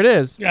 Photo. There it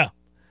is. Yeah.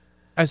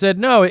 I said,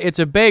 no, it's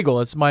a bagel.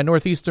 It's my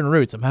northeastern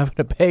roots. I'm having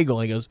a bagel.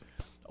 And he goes,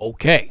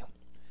 okay.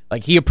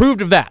 Like, he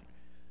approved of that.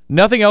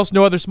 Nothing else,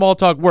 no other small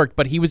talk worked,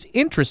 but he was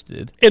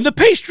interested in the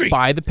pastry.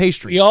 By the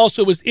pastry. He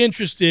also was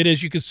interested,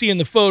 as you can see in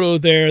the photo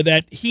there,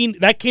 that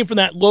came from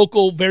that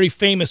local, very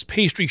famous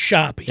pastry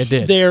shop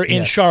there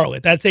in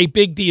Charlotte. That's a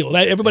big deal.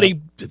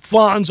 Everybody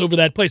fawns over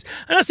that place.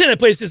 I'm not saying that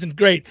place isn't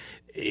great.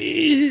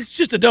 It's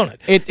just a donut.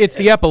 It's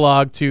the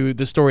epilogue to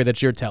the story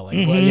that you're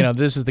telling. Mm-hmm. Well,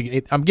 this is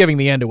I'm giving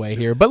the end away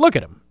here, but look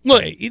at him.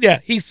 Look,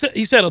 he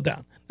settled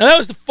down. Now, that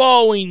was the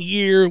following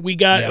year we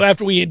got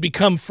after we had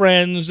become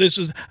friends.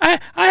 I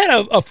had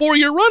a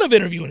 4-year run of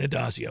interviewing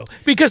Addazio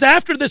because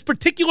after this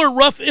particular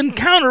rough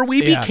encounter,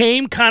 we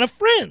became kind of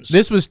friends.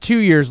 This was 2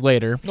 years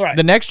later. Right.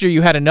 The next year,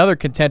 you had another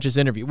contentious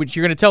interview, which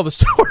you're going to tell the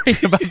story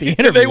about the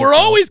interview. They were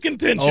always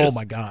contentious. Oh,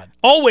 my God.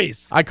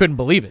 Always. I couldn't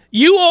believe it.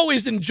 You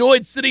always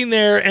enjoyed sitting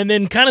there and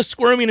then kind of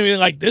squirming and being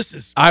like, this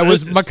is I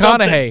was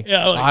McConaughey.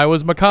 I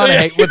was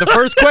McConaughey with the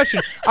first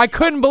question. I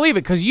couldn't believe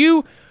it because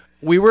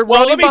we were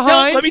running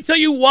behind. Let me tell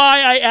you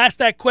why I asked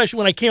that question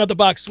when I came out the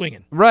box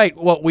swinging. Right.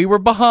 Well, we were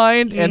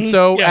behind, and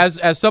so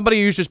as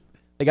somebody who's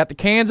they got the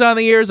cans on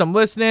the ears, I'm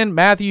listening.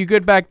 Matthew, you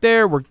good back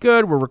there? We're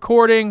good. We're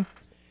recording.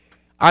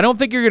 I don't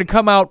think you're going to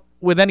come out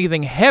with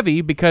anything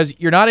heavy because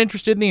you're not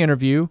interested in the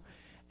interview.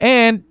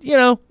 And,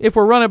 if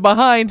we're running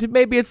behind,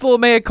 maybe it's a little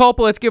mea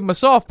culpa. Let's give him a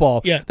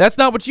softball. Yeah. That's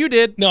not what you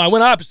did. No, I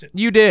went opposite.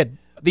 You did.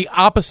 The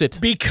opposite.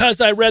 Because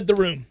I read the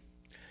room.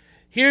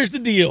 Here's the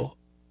deal.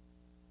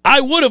 I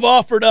would have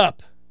offered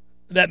up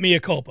that mea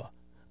culpa.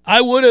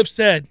 I would have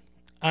said,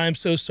 I'm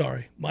so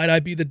sorry. Might I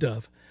be the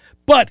dove?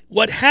 But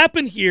what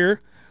happened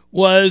here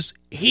was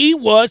he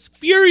was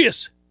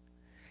furious.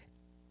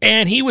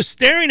 And he was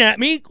staring at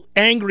me,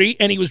 angry,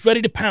 and he was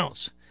ready to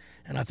pounce.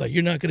 And I thought,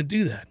 you're not going to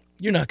do that.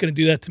 You're not going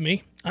to do that to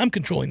me. I'm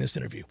controlling this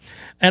interview.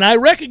 And I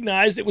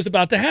recognized it was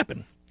about to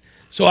happen.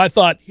 So I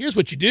thought, here's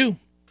what you do.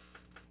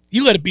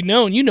 You let it be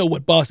known. You know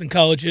what Boston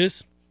College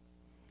is.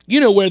 You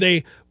know where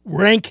they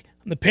rank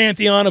in the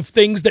pantheon of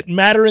things that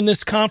matter in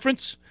this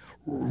conference.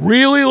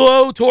 Really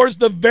low towards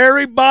the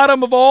very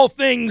bottom of all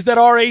things that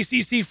are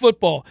ACC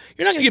football.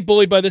 You're not going to get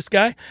bullied by this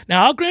guy.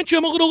 Now, I'll grant you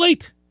I'm a little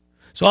late.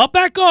 So I'll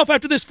back off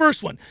after this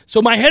first one.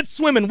 So my head's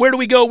swimming. Where do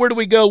we go? Where do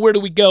we go? Where do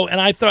we go?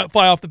 And I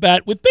fly off the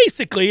bat with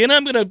basically, and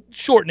I'm going to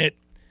shorten it,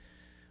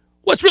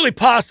 what's really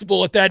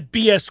possible at that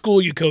BS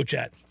school you coach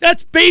at?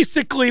 That's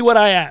basically what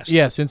I asked.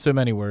 Yes, in so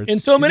many words.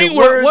 In so many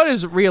words. What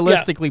is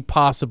realistically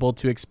possible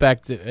to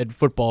expect at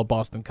football at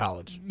Boston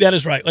College? That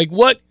is right. Like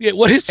what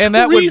is and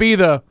that would be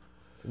the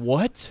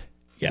what?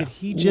 Yeah. Did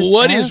he just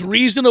what ask? Is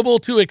reasonable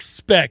to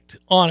expect,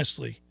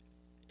 honestly,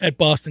 at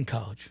Boston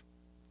College?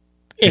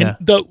 And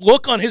the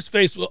look on his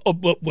face,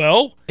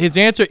 well. His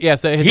answer,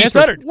 yes. His he answer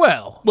stuttered.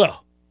 Well,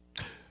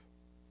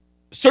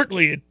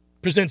 certainly it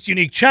presents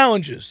unique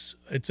challenges.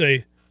 It's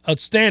a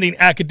outstanding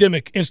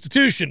academic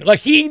institution.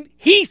 Like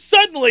he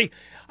suddenly,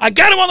 I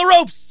got him on the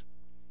ropes.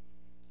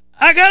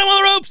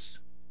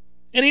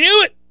 And he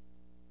knew it.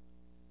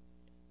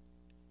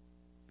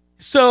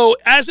 So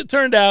as it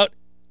turned out,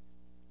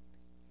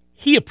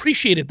 he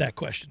appreciated that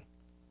question.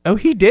 Oh,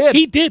 he did?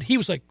 He did. He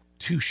was like,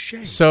 Touche.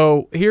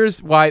 So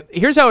here's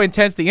how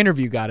intense the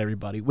interview got,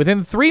 everybody.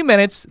 Within 3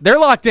 minutes, they're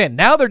locked in.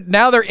 Now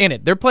they're in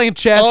it. They're playing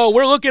chess. Oh,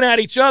 we're looking at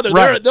each other.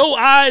 Right. There are no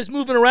eyes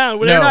moving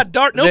around. They're not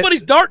darting.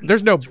 Nobody's darting.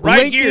 There's no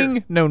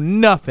blinking, no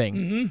nothing.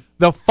 Mm-hmm.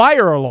 The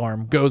fire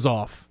alarm goes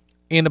off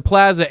in the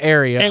plaza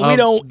area. And we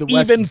don't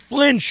even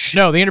flinch.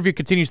 No, the interview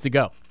continues to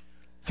go.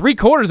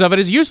 3/4 of it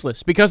is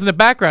useless because in the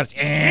background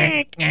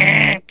it's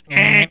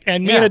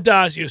and me and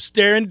Addazio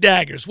staring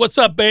daggers. What's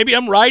up, baby?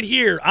 I'm right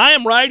here. I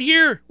am right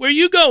here. Where are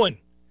you going?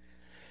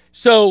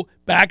 So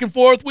back and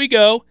forth we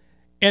go,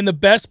 and the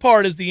best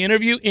part is the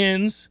interview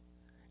ends,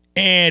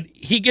 and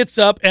he gets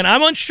up, and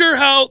I'm unsure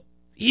how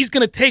he's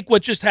going to take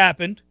what just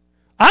happened.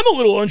 I'm a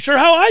little unsure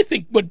how I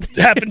think what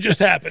happened just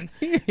happened.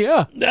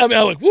 Yeah. I mean,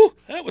 I'm like, whoo,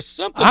 that was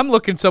something. I'm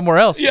looking somewhere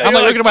else. Yeah, I'm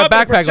looking at my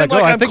backpack like,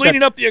 I'm think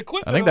cleaning up the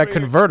equipment. I think that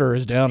converter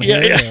is down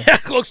here. Yeah,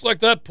 looks like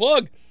that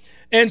plug.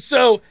 And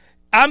so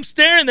I'm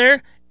staring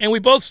there, and we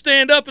both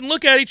stand up and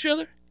look at each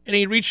other, and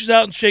he reaches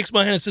out and shakes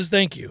my hand and says,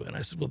 thank you. And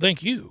I said, well,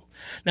 thank you.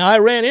 Now, I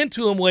ran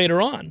into him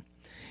later on,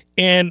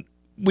 and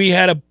we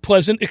had a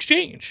pleasant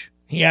exchange.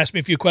 He asked me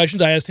a few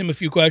questions. I asked him a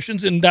few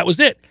questions, and that was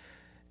it.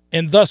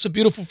 And thus a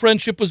beautiful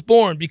friendship was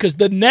born, because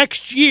the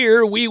next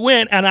year we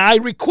went, and I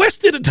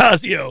requested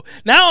Addazio.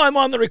 Now I'm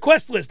on the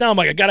request list. Now I'm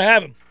like, I got to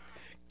have him.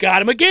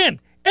 Got him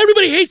again.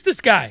 Everybody hates this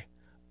guy.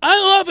 I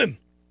love him.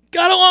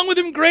 Got along with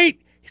him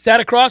great. He sat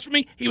across from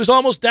me. He was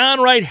almost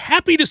downright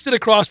happy to sit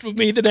across from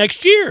me the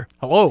next year.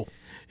 Hello.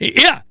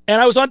 Yeah,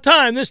 and I was on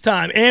time this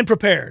time and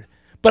prepared.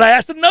 But I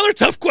asked another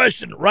tough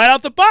question right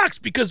out the box,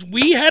 because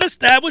we had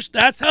established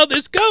that's how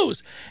this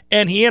goes.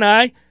 And he and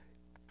I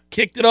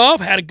kicked it off,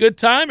 had a good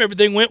time.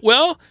 Everything went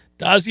well.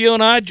 Addazio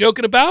and I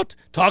joking about,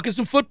 talking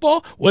some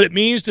football, what it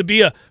means to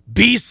be a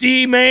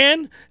BC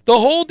man, the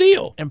whole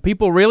deal. And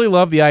people really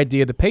love the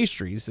idea of the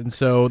pastries. And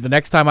so the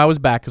next time I was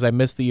back, because I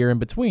missed the year in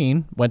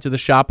between, went to the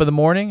shop in the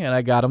morning, and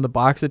I got him the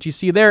box that you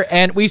see there.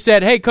 And we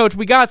said, hey, Coach,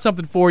 we got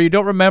something for you.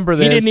 Don't remember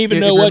this. He didn't even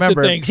know what to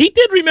think. He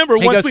did remember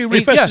once we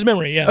refreshed his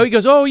memory. Yeah. Oh, he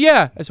goes, oh,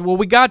 yeah. I said, well,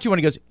 we got you. And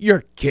he goes,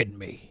 you're kidding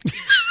me.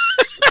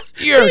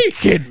 You're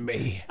kidding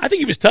me. I think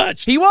he was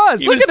touched. He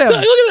was. Look at him.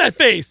 Look at that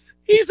face.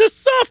 He's a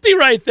softie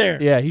right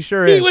there. Yeah, he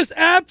sure is. He was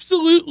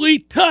absolutely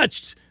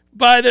touched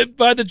by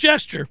the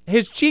gesture.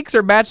 His cheeks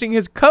are matching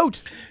his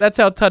coat. That's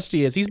how touched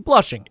he is. He's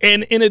blushing.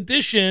 And in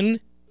addition,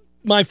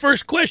 my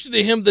first question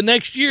to him the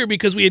next year,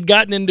 because we had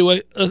gotten into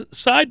a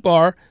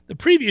sidebar the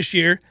previous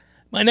year,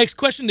 my next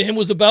question to him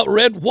was about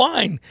red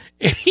wine.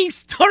 And he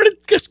started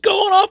just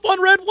going off on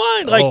red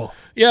wine. Like,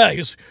 yeah, he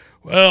goes,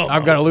 well,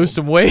 I've got to lose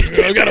some weight.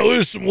 I've got to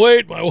lose some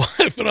weight. My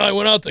wife and I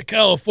went out to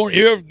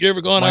California. You ever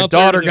gone out there?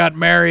 My daughter got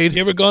married. You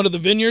ever gone to the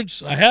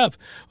vineyards? I have.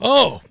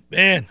 Oh,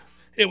 man.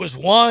 It was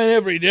wine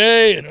every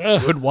day. And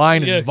good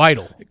wine is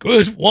vital.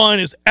 Good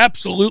wine is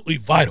absolutely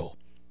vital.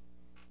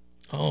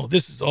 Oh,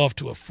 this is off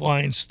to a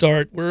fine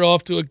start. We're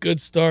off to a good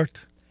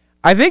start.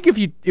 I think if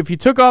you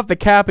took off the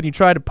cap and you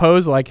tried to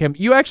pose like him,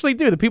 you actually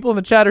do. The people in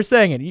the chat are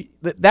saying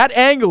it. That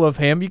angle of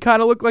him, you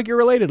kind of look like you're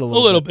related a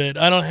little bit.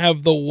 I don't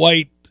have the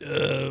white,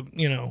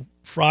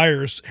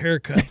 friar's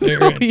haircut there.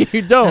 No,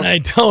 you don't. And I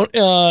don't.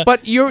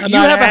 But you have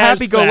a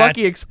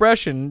happy-go-lucky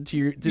expression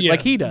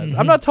like he does.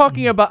 Mm-hmm. I'm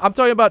talking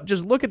about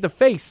just look at the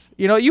face.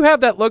 You have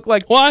that look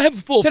like. Well, I have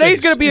a full. Today's face,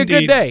 going to be indeed. A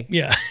good day.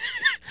 Yeah.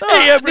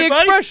 Hey, everybody. The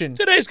expression.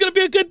 Today's going to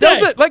be a good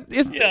day.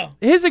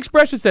 His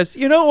expression says,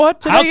 you know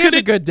what? Today is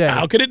a good day.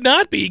 How could it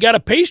not be? He got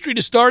a pastry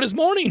to start his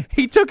morning.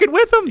 He took it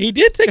with him. He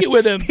did take it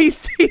with him. He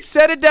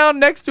set it down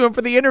next to him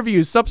for the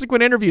interviews,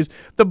 subsequent interviews.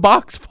 The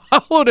box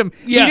followed him.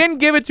 Yeah. He didn't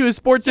give it to his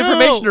sports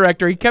information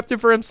director. He kept it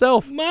for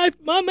himself. My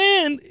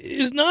man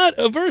is not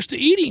averse to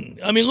eating.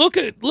 I mean, look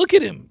at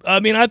him. I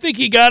mean, I think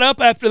he got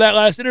up after that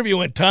last interview and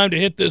went, time to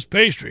hit this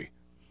pastry.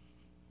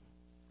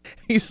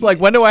 He's like,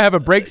 when do I have a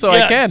break so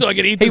I can? So I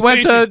can eat this He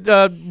went pastry.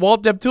 to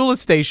Walt Deptula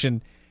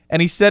Station,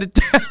 and he set it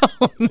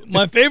down.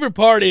 My favorite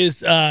part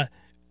is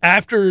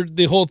after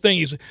the whole thing,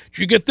 he's like, did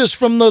you get this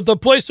from the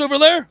place over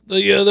there?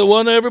 The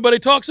one that everybody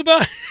talks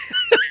about?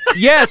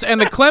 Yes, and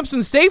the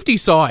Clemson safety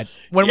saw it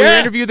when we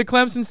interviewed the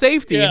Clemson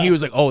safety, and he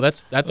was like, oh,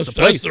 that's the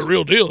place. That's the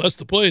real deal. That's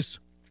the place.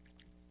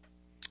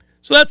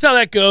 So that's how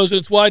that goes, and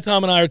it's why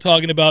Tom and I are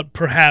talking about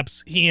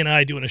perhaps he and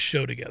I doing a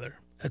show together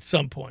at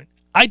some point.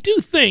 I do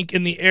think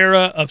in the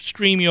era of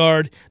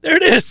StreamYard, there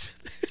it is.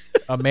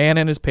 A man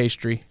and his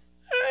pastry.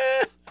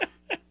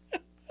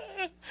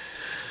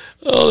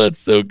 Oh, that's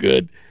so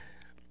good.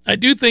 I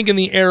do think in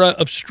the era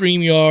of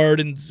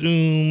StreamYard and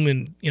Zoom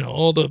and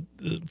all the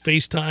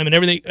FaceTime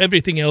and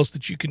everything else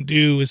that you can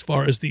do as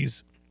far as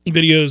these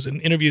videos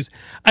and interviews.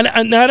 And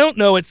I don't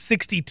know at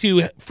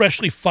 62,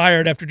 freshly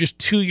fired after just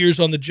 2 years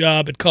on the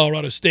job at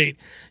Colorado State,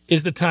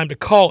 is the time to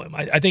call him.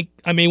 I think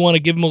I may want to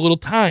give him a little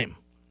time.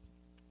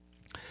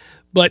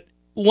 But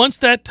once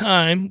that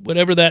time,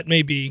 whatever that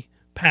may be,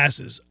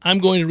 passes, I'm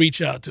going to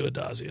reach out to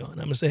Addazio, and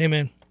I'm going to say, hey,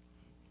 man,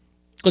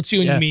 let's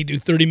you and me do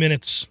 30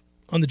 minutes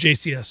on the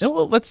JCS. Yeah,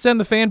 well, let's send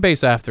the fan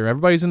base after.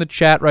 Everybody's in the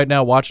chat right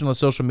now watching on the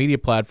social media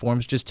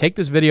platforms. Just take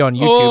this video on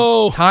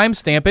YouTube,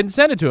 timestamp it, and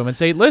send it to him and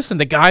say, listen,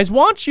 the guys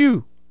want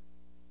you.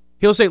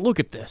 he'll say, look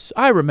at this.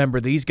 I remember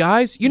these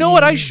guys. You know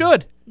what? I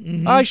should.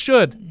 Mm-hmm. I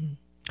should.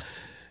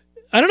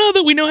 I don't know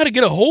that we know how to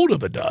get a hold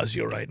of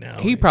Addazio right now.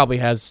 He probably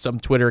has some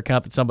Twitter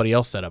account that somebody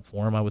else set up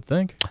for him, I would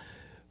think.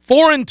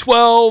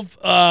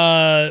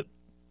 4-12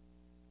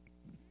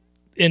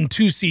 in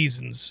 2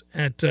 seasons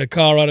at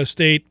Colorado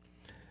State.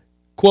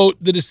 Quote,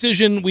 the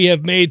decision we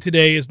have made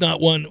today is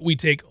not one we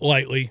take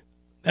lightly.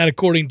 That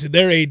according to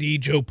their AD,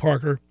 Joe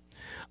Parker.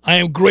 I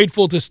am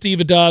grateful to Steve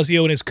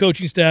Addazio and his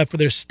coaching staff for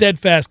their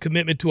steadfast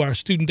commitment to our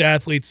student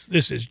athletes.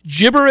 This is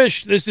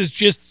gibberish. This is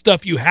just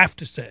stuff you have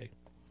to say.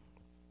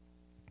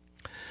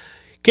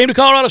 Came to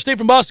Colorado State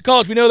from Boston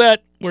College. We know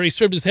that, where he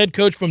served as head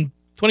coach from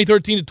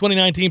 2013 to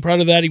 2019. Prior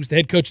to that, he was the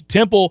head coach at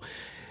Temple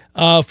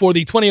for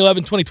the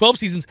 2011-2012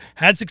 seasons.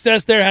 Had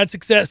success there,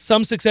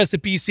 some success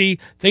at BC.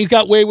 Things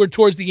got wayward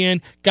towards the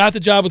end. Got the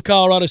job with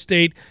Colorado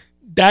State.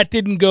 That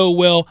didn't go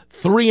well.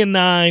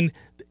 3-9,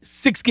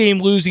 6-game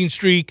losing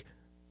streak.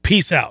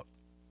 Peace out.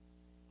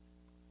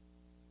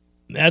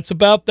 That's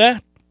about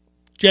that.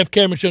 Jeff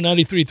Cameron Show,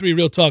 93.3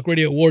 Real Talk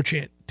Radio, War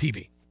Chant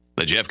TV.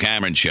 The Jeff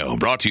Cameron Show,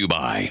 brought to you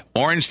by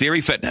Orange Theory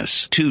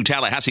Fitness. 2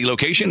 Tallahassee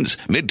locations,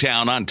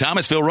 Midtown on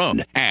Thomasville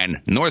Road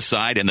and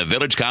Northside in the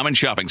Village Common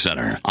Shopping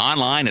Center.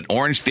 Online at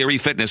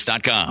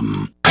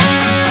orangetheoryfitness.com.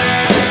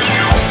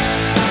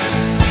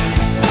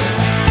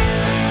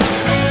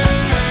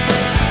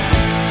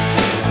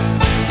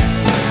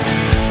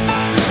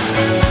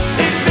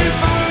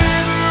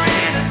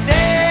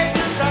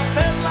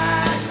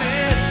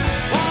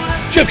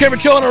 Jeff Cameron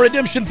Show on a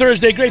Redemption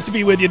Thursday. Great to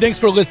be with you. Thanks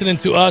for listening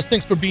to us.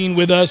 Thanks for being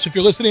with us. If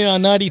you're listening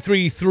on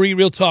 93.3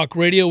 Real Talk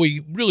Radio, we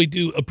really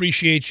do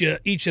appreciate you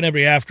each and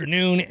every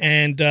afternoon.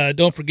 And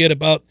don't forget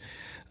about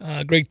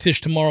Greg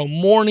Tish tomorrow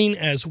morning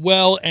as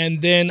well.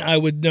 And then I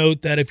would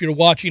note that if you're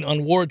watching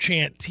on War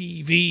Chant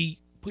TV,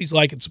 please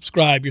like and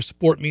subscribe. Your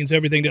support means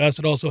everything to us.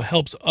 It also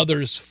helps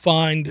others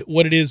find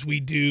what it is we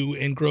do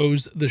and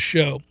grows the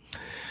show.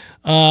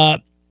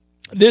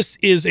 This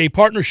is a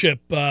partnership,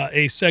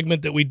 a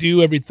segment that we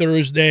do every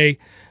Thursday.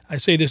 I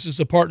say this is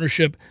a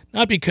partnership,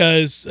 not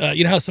because,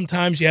 you know how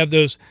sometimes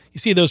you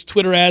see those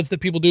Twitter ads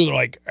that people do, they're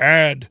like,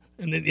 ad,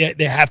 and then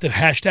they have to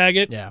hashtag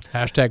it. Yeah,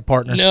 hashtag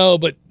partner. No,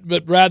 but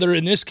rather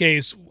in this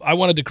case, I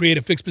wanted to create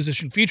a fixed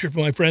position feature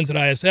for my friends at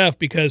ISF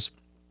because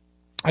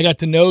I got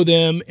to know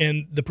them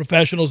and the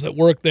professionals that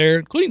work there,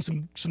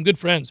 including some good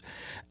friends,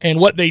 and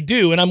what they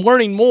do. And I'm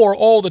learning more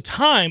all the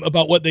time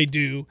about what they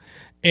do.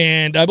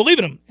 And I believe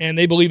in them, and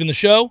they believe in the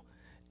show.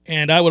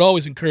 And I would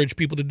always encourage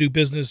people to do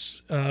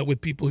business with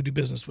people who do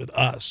business with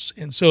us.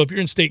 And so if you're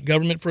in state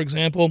government, for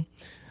example,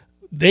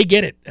 they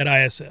get it at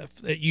ISF,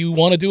 that you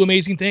want to do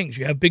amazing things.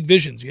 You have big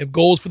visions. You have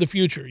goals for the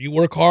future. You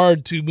work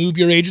hard to move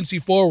your agency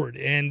forward,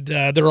 and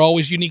there are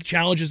always unique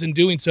challenges in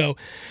doing so.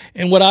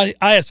 And what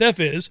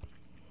ISF is,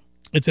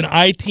 it's an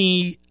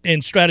IT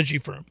and strategy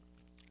firm.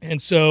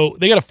 And so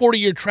they got a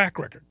 40-year track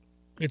record.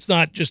 It's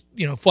not just,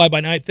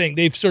 fly-by-night thing.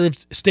 They've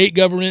served state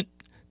government,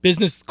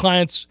 business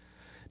clients,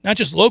 not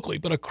just locally,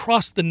 but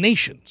across the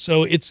nation.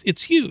 So it's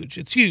huge.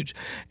 It's huge.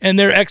 And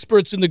they're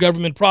experts in the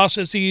government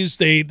processes.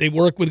 They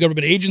work with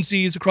government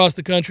agencies across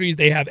the country.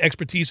 They have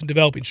expertise in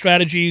developing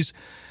strategies,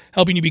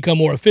 helping you become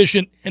more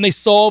efficient, and they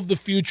solve the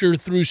future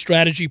through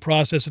strategy,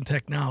 process, and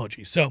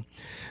technology. So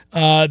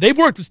they've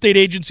worked with state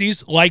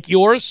agencies like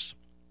yours.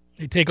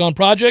 They take on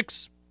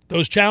projects,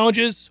 those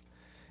challenges.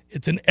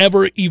 It's an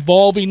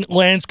ever-evolving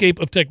landscape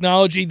of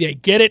technology. They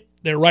get it.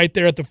 They're right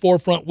there at the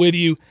forefront with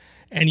you.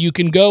 And you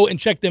can go and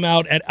check them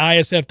out at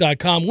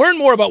isf.com. Learn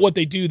more about what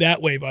they do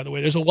that way, by the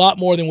way. There's a lot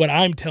more than what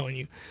I'm telling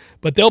you.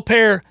 But they'll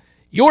pair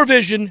your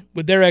vision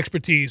with their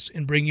expertise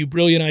and bring you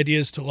brilliant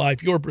ideas to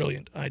life, your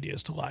brilliant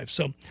ideas to life.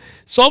 So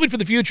Solving for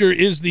the Future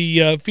is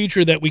the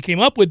feature that we came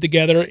up with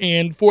together.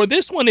 And for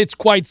this one, it's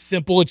quite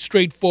simple. It's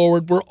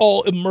straightforward. We're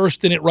all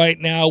immersed in it right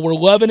now. We're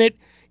loving it.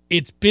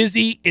 It's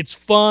busy. It's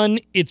fun.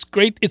 It's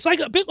great. It's like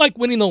a bit like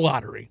winning the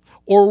lottery,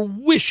 or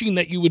wishing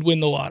that you would win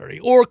the lottery,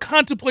 or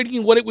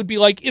contemplating what it would be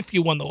like if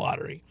you won the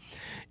lottery.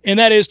 And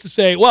that is to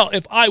say, well,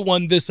 if I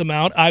won this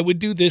amount, I would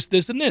do this,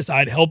 this, and this.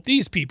 I'd help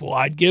these people.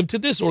 I'd give to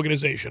this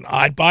organization.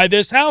 I'd buy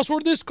this house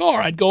or this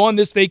car. I'd go on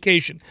this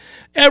vacation.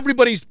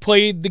 Everybody's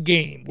played the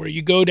game where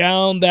you go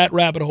down that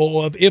rabbit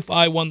hole of if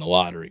I won the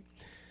lottery.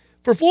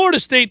 For Florida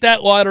State,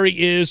 that lottery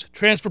is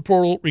transfer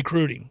portal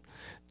recruiting.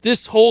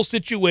 This whole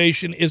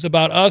situation is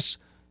about us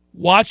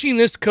watching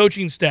this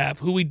coaching staff,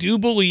 who we do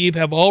believe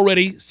have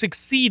already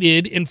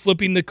succeeded in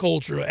flipping the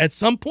culture. At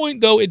some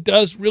point, though, it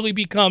does really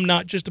become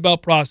not just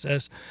about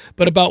process,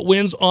 but about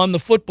wins on the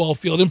football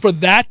field. And for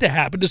that to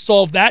happen, to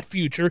solve that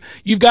future,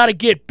 you've got to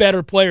get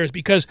better players,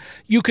 because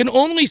you can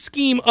only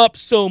scheme up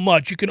so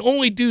much. You can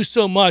only do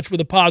so much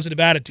with a positive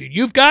attitude.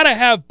 You've got to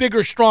have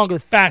bigger, stronger,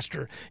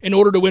 faster in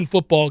order to win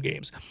football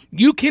games.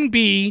 You can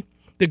be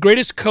the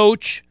greatest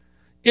coach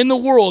in the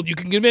world. You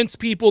can convince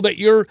people that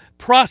your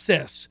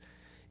process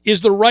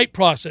is the right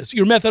process.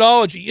 Your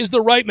methodology is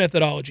the right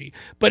methodology.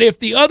 But if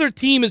the other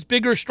team is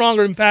bigger,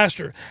 stronger, and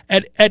faster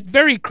at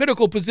very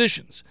critical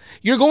positions,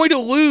 you're going to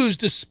lose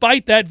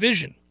despite that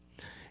vision.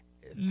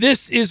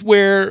 This is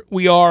where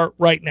we are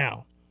right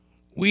now.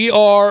 We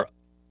are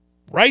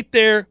right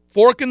there,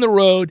 fork in the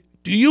road.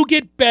 Do you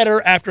get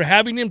better after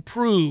having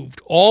improved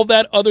all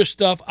that other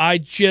stuff I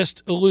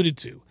just alluded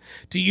to?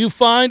 Do you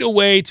find a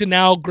way to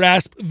now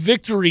grasp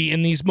victory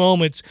in these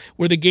moments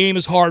where the game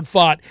is hard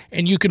fought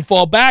and you can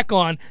fall back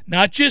on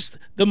not just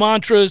the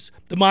mantras,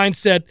 the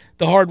mindset,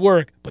 the hard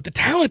work, but the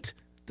talent?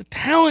 The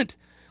talent.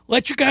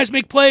 Let your guys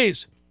make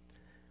plays.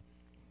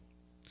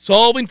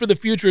 Solving for the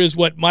future is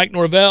what Mike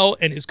Norvell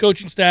and his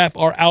coaching staff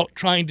are out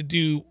trying to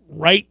do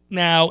right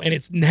now, and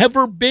it's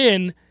never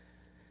been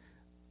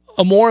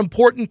a more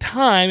important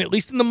time, at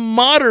least in the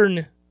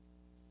modern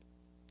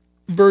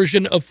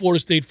version of Florida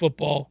State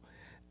football,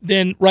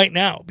 than right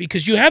now,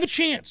 because you have a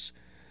chance.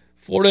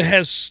 Florida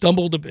has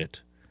stumbled a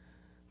bit.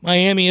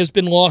 Miami has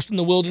been lost in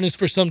the wilderness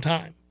for some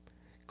time.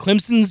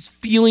 Clemson's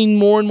feeling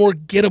more and more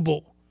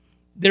gettable.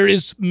 There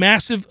is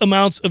massive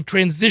amounts of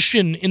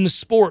transition in the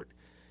sport.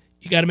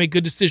 You got to make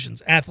good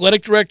decisions.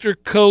 Athletic director,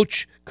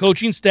 coach,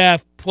 coaching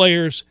staff,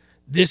 players,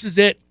 this is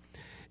it.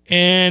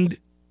 And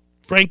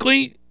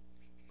frankly,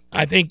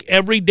 I think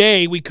every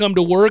day we come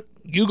to work,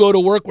 you go to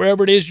work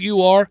wherever it is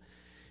you are,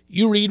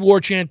 you read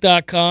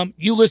warchant.com,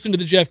 you listen to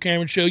the Jeff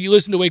Cameron Show, you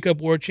listen to Wake Up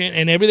War Chant,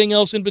 and everything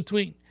else in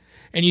between.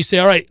 And you say,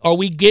 all right, are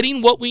we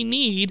getting what we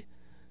need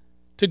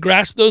to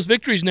grasp those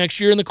victories next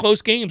year in the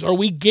close games? Are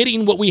we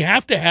getting what we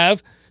have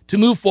to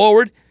move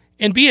forward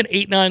and be an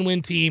 8-9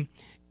 win team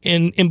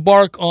and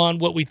embark on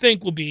what we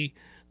think will be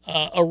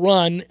a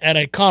run at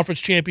a conference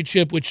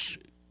championship, which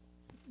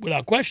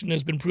without question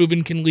has been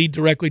proven can lead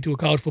directly to a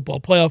college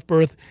football playoff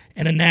berth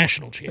and a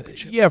national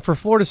championship. Yeah, for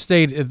Florida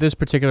State at this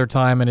particular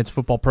time in its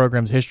football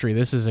program's history,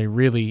 this is a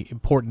really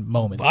important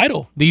moment.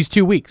 Vital. These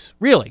 2 weeks.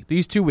 Really,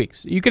 these 2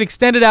 weeks. You can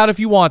extend it out if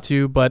you want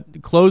to,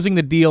 but closing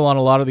the deal on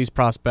a lot of these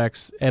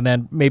prospects and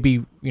then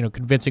maybe,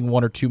 convincing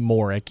one or two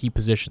more at key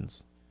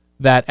positions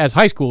that as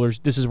high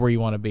schoolers, this is where you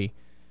want to be.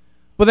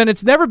 But then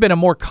it's never been a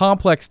more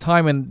complex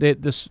time in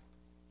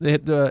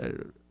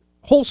the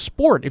whole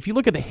sport. If you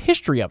look at the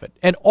history of it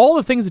and all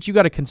the things that you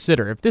got to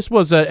consider, if this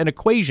was an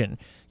equation,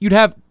 you'd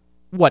have,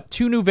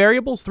 3 new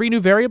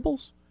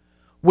variables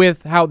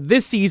with how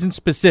this season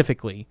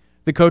specifically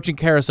the coaching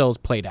carousel is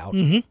played out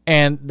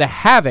and the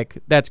havoc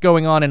that's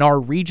going on in our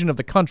region of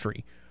the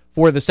country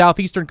for the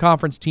Southeastern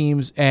Conference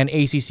teams and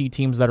ACC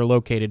teams that are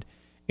located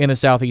in the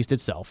Southeast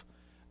itself.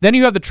 Then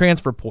you have the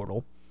transfer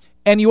portal.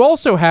 And you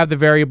also have the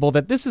variable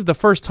that this is the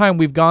first time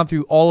we've gone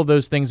through all of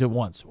those things at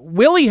once.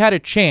 Willie had a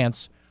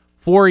chance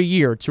for a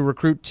year to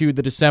recruit to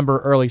the December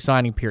early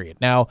signing period.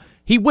 Now,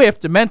 he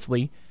whiffed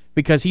immensely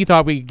because he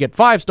thought we could get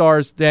 5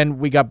 stars, then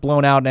we got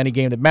blown out in any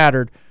game that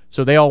mattered,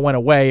 so they all went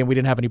away and we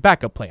didn't have any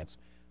backup plans.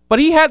 But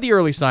he had the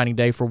early signing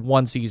day for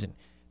one season.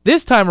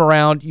 This time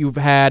around, you've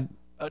had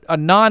a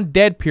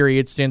non-dead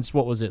period since,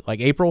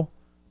 April?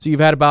 So you've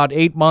had about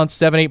 8 months,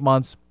 7-8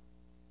 months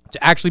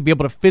to actually be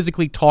able to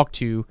physically talk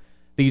to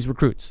these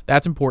recruits.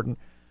 That's important.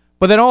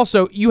 But then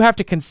also, you have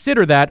to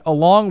consider that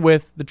along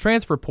with the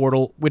transfer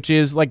portal, which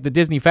is like the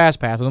Disney Fast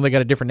Pass. I know they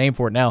got a different name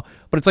for it now,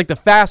 but it's like the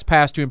Fast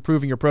Pass to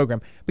improving your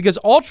program. Because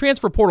all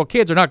transfer portal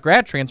kids are not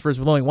grad transfers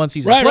with only one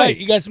season to play. Right.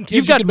 You got some kids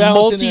You've got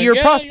multi-year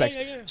prospects.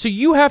 Yeah. So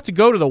you have to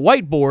go to the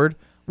whiteboard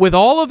with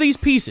all of these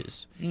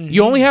pieces. Mm-hmm.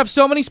 You only have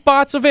so many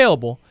spots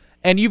available,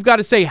 and you've got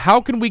to say, how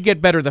can we get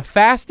better the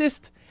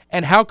fastest,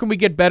 and how can we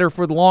get better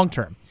for the long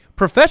term?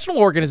 Professional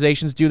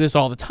organizations do this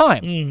all the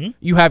time. Mm-hmm.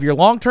 You have your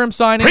long-term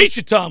signings. Preach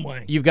it, Tom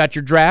Wayne. You've got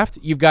your draft.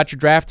 You've got your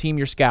draft team,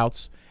 your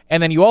scouts.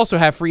 And then you also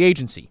have free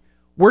agency.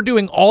 We're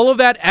doing all of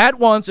that at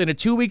once in a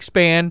 2-week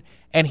span,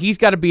 and he's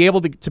got to be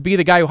able to be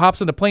the guy who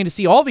hops on the plane to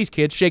see all these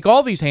kids, shake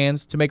all these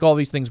hands to make all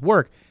these things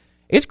work.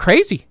 It's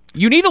crazy.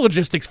 You need a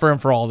logistics firm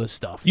for all this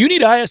stuff. You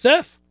need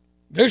ISF.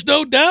 There's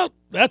no doubt.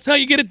 That's how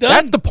you get it done.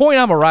 That's the point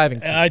I'm arriving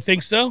to. I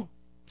think so.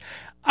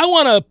 I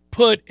want to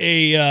put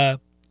a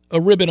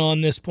ribbon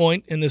on this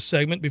point in this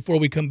segment before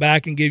we come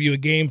back and give you a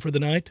game for the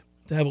night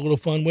to have a little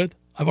fun with.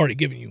 I've already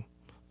given you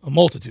a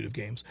multitude of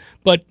games,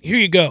 but here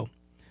you go.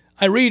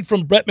 I read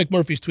from Brett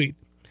McMurphy's tweet.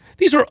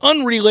 These are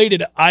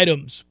unrelated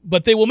items,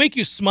 but they will make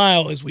you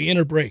smile as we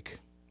enter break.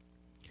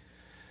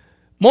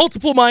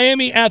 Multiple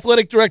Miami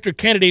athletic director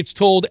candidates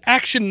told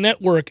Action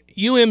Network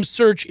UM's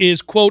search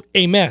is, quote,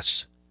 a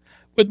mess.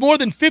 With more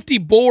than 50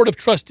 board of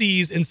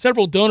trustees and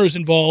several donors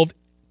involved,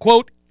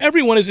 quote,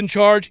 everyone is in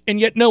charge, and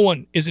yet no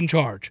one is in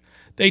charge.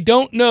 They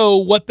don't know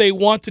what they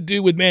want to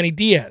do with Manny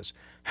Diaz.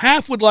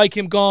 Half would like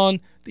him gone.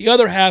 The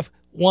other half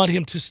want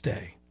him to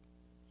stay.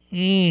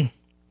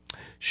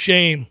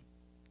 Shame.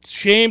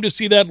 Shame to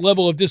see that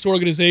level of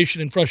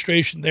disorganization and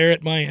frustration there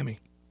at Miami.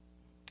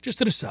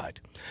 Just an aside.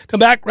 Come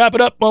back, wrap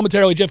it up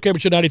momentarily. Jeff Cameron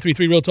Show, 93.3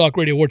 Real Talk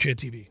Radio, War Chant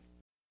TV.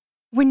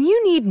 When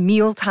you need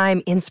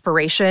mealtime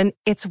inspiration,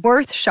 it's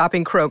worth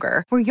shopping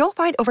Kroger, where you'll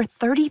find over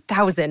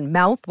 30,000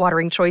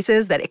 mouth-watering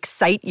choices that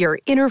excite your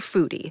inner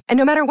foodie. And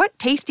no matter what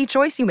tasty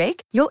choice you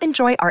make, you'll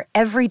enjoy our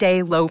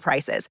everyday low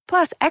prices,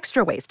 plus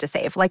extra ways to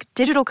save, like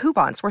digital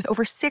coupons worth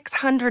over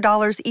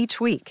 $600 each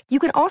week. You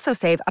can also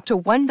save up to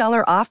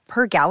 $1 off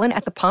per gallon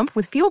at the pump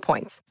with fuel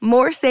points.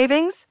 More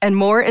savings and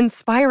more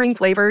inspiring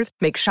flavors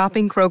make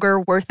shopping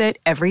Kroger worth it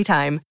every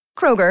time.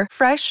 Kroger,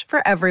 fresh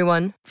for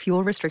everyone.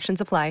 Fuel restrictions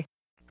apply.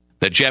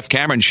 The Jeff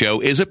Cameron Show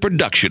is a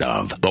production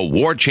of the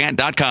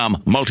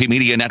WarChant.com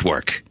Multimedia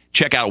Network.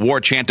 Check out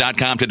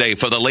WarChant.com today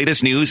for the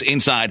latest news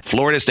inside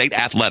Florida State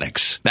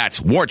athletics.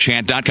 That's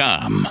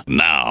WarChant.com.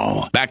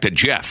 Now, back to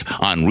Jeff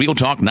on Real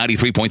Talk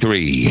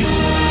 93.3.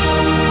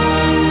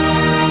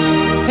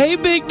 Hey,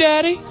 Big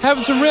Daddy,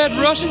 having some Red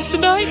Russians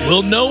tonight?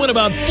 We'll know in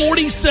about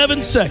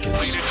 47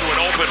 seconds. Into an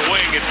open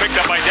wing. It's picked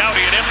up by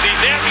Dowdy. An empty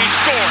net. He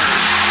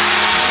scores.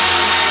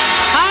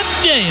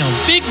 Hot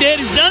damn. Big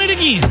Daddy's done it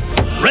again.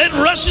 Red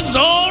Russians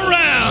all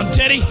around,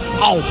 Teddy.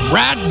 All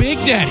right, Big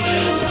Daddy.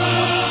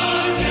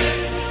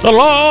 La,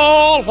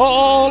 la,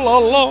 la, la,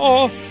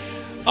 la. All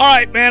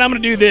right, man, I'm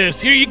going to do this.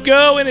 Here you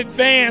go in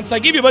advance. I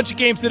give you a bunch of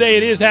games today.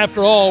 It is,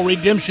 after all,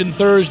 Redemption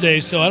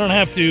Thursday, so I don't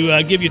have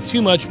to give you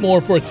too much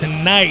more for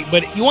tonight.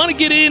 But you want to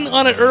get in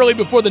on it early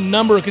before the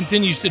number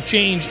continues to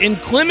change.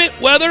 Inclement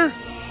weather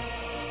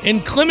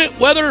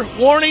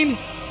warning.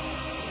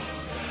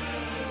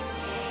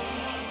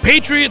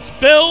 Patriots,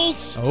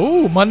 Bills.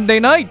 Oh, Monday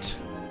night.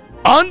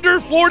 Under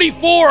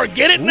 44.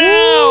 Get it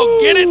now. Woo!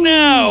 Get it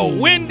now.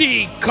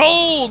 Windy,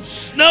 cold,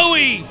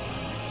 snowy.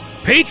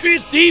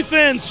 Patriots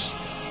defense.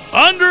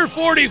 Under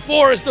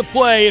 44 is the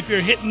play if you're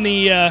hitting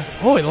the... in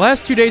the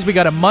last 2 days we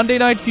got a Monday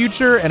night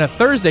future and a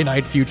Thursday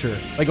night future.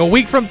 Like a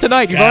week from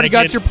tonight, you've already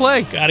got your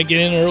play. Got to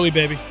get in early,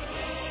 baby.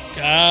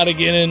 Got to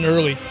get in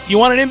early. You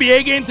want an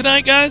NBA game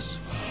tonight, guys?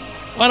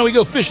 Why don't we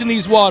go fishing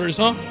these waters,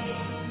 huh?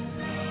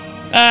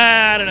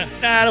 I don't know.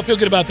 Nah, I don't feel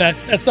good about that.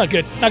 That's not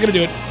good. Not going to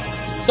do it.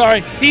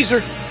 Sorry.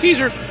 Teaser.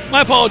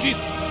 My apologies.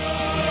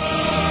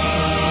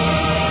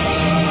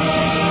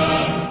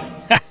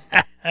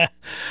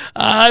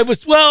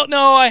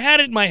 I had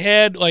it in my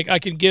head. Like, I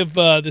can give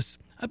this.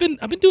 I've been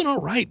doing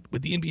all right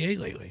with the NBA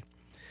lately.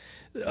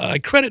 I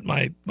credit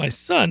my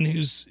son,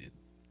 who's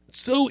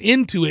so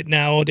into it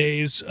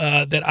nowadays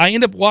that I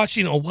end up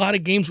watching a lot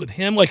of games with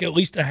him, like at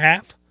least a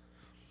half,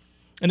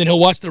 and then he'll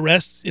watch the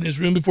rest in his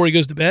room before he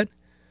goes to bed.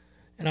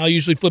 And I'll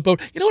usually flip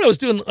over. You know what I was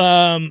doing?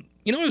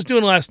 You know what I was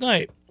doing last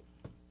night?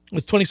 It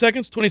was 20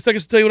 seconds? 20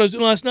 seconds to tell you what I was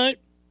doing last night?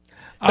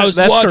 That's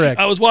correct.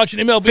 I was watching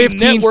MLB 15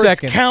 Network's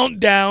seconds.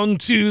 countdown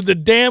to the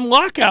damn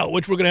lockout,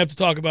 which we're going to have to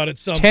talk about at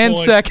some 10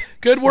 point. seconds.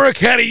 Good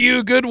work out of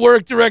you. Good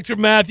work, Director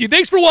Matthew.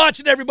 Thanks for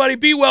watching, everybody.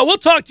 Be well. We'll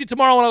talk to you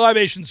tomorrow on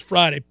Libations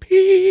Friday.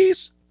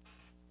 Peace.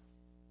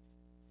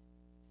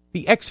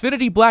 The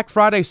Xfinity Black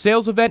Friday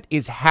sales event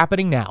is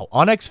happening now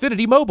on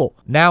Xfinity Mobile.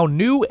 Now,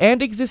 new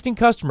and existing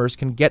customers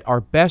can get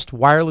our best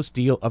wireless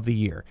deal of the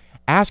year.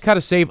 Ask how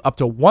to save up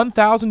to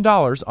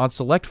 $1,000 on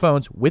select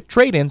phones with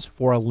trade-ins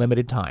for a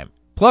limited time.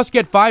 Plus,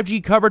 get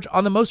 5G coverage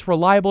on the most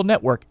reliable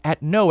network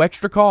at no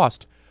extra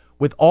cost.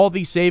 With all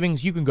these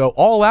savings, you can go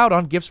all out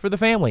on gifts for the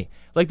family,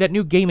 like that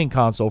new gaming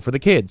console for the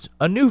kids,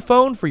 a new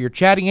phone for your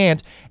chatty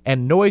aunt,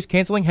 and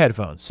noise-canceling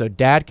headphones so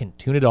Dad can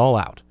tune it all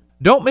out.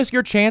 Don't miss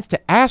your chance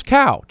to ask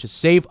how to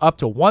save up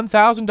to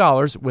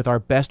 $1,000 with our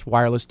best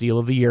wireless deal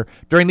of the year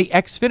during the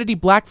Xfinity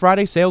Black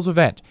Friday sales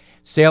event.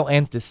 Sale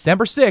ends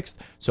December 6th,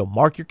 so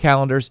mark your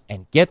calendars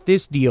and get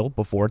this deal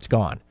before it's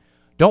gone.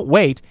 Don't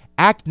wait.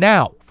 Act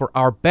now for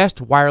our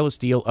best wireless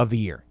deal of the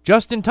year,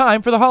 just in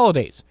time for the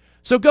holidays.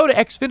 So go to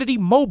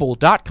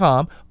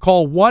XfinityMobile.com,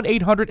 call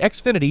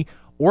 1-800-XFINITY,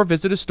 or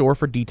visit a store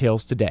for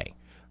details today.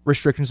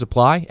 Restrictions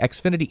apply.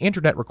 Xfinity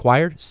Internet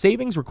required.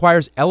 Savings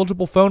requires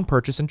eligible phone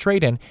purchase and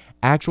trade-in.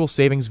 Actual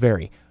savings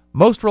vary.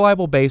 Most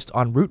reliable based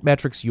on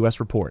RootMetrics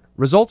U.S. report.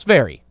 Results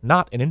vary,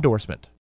 not an endorsement.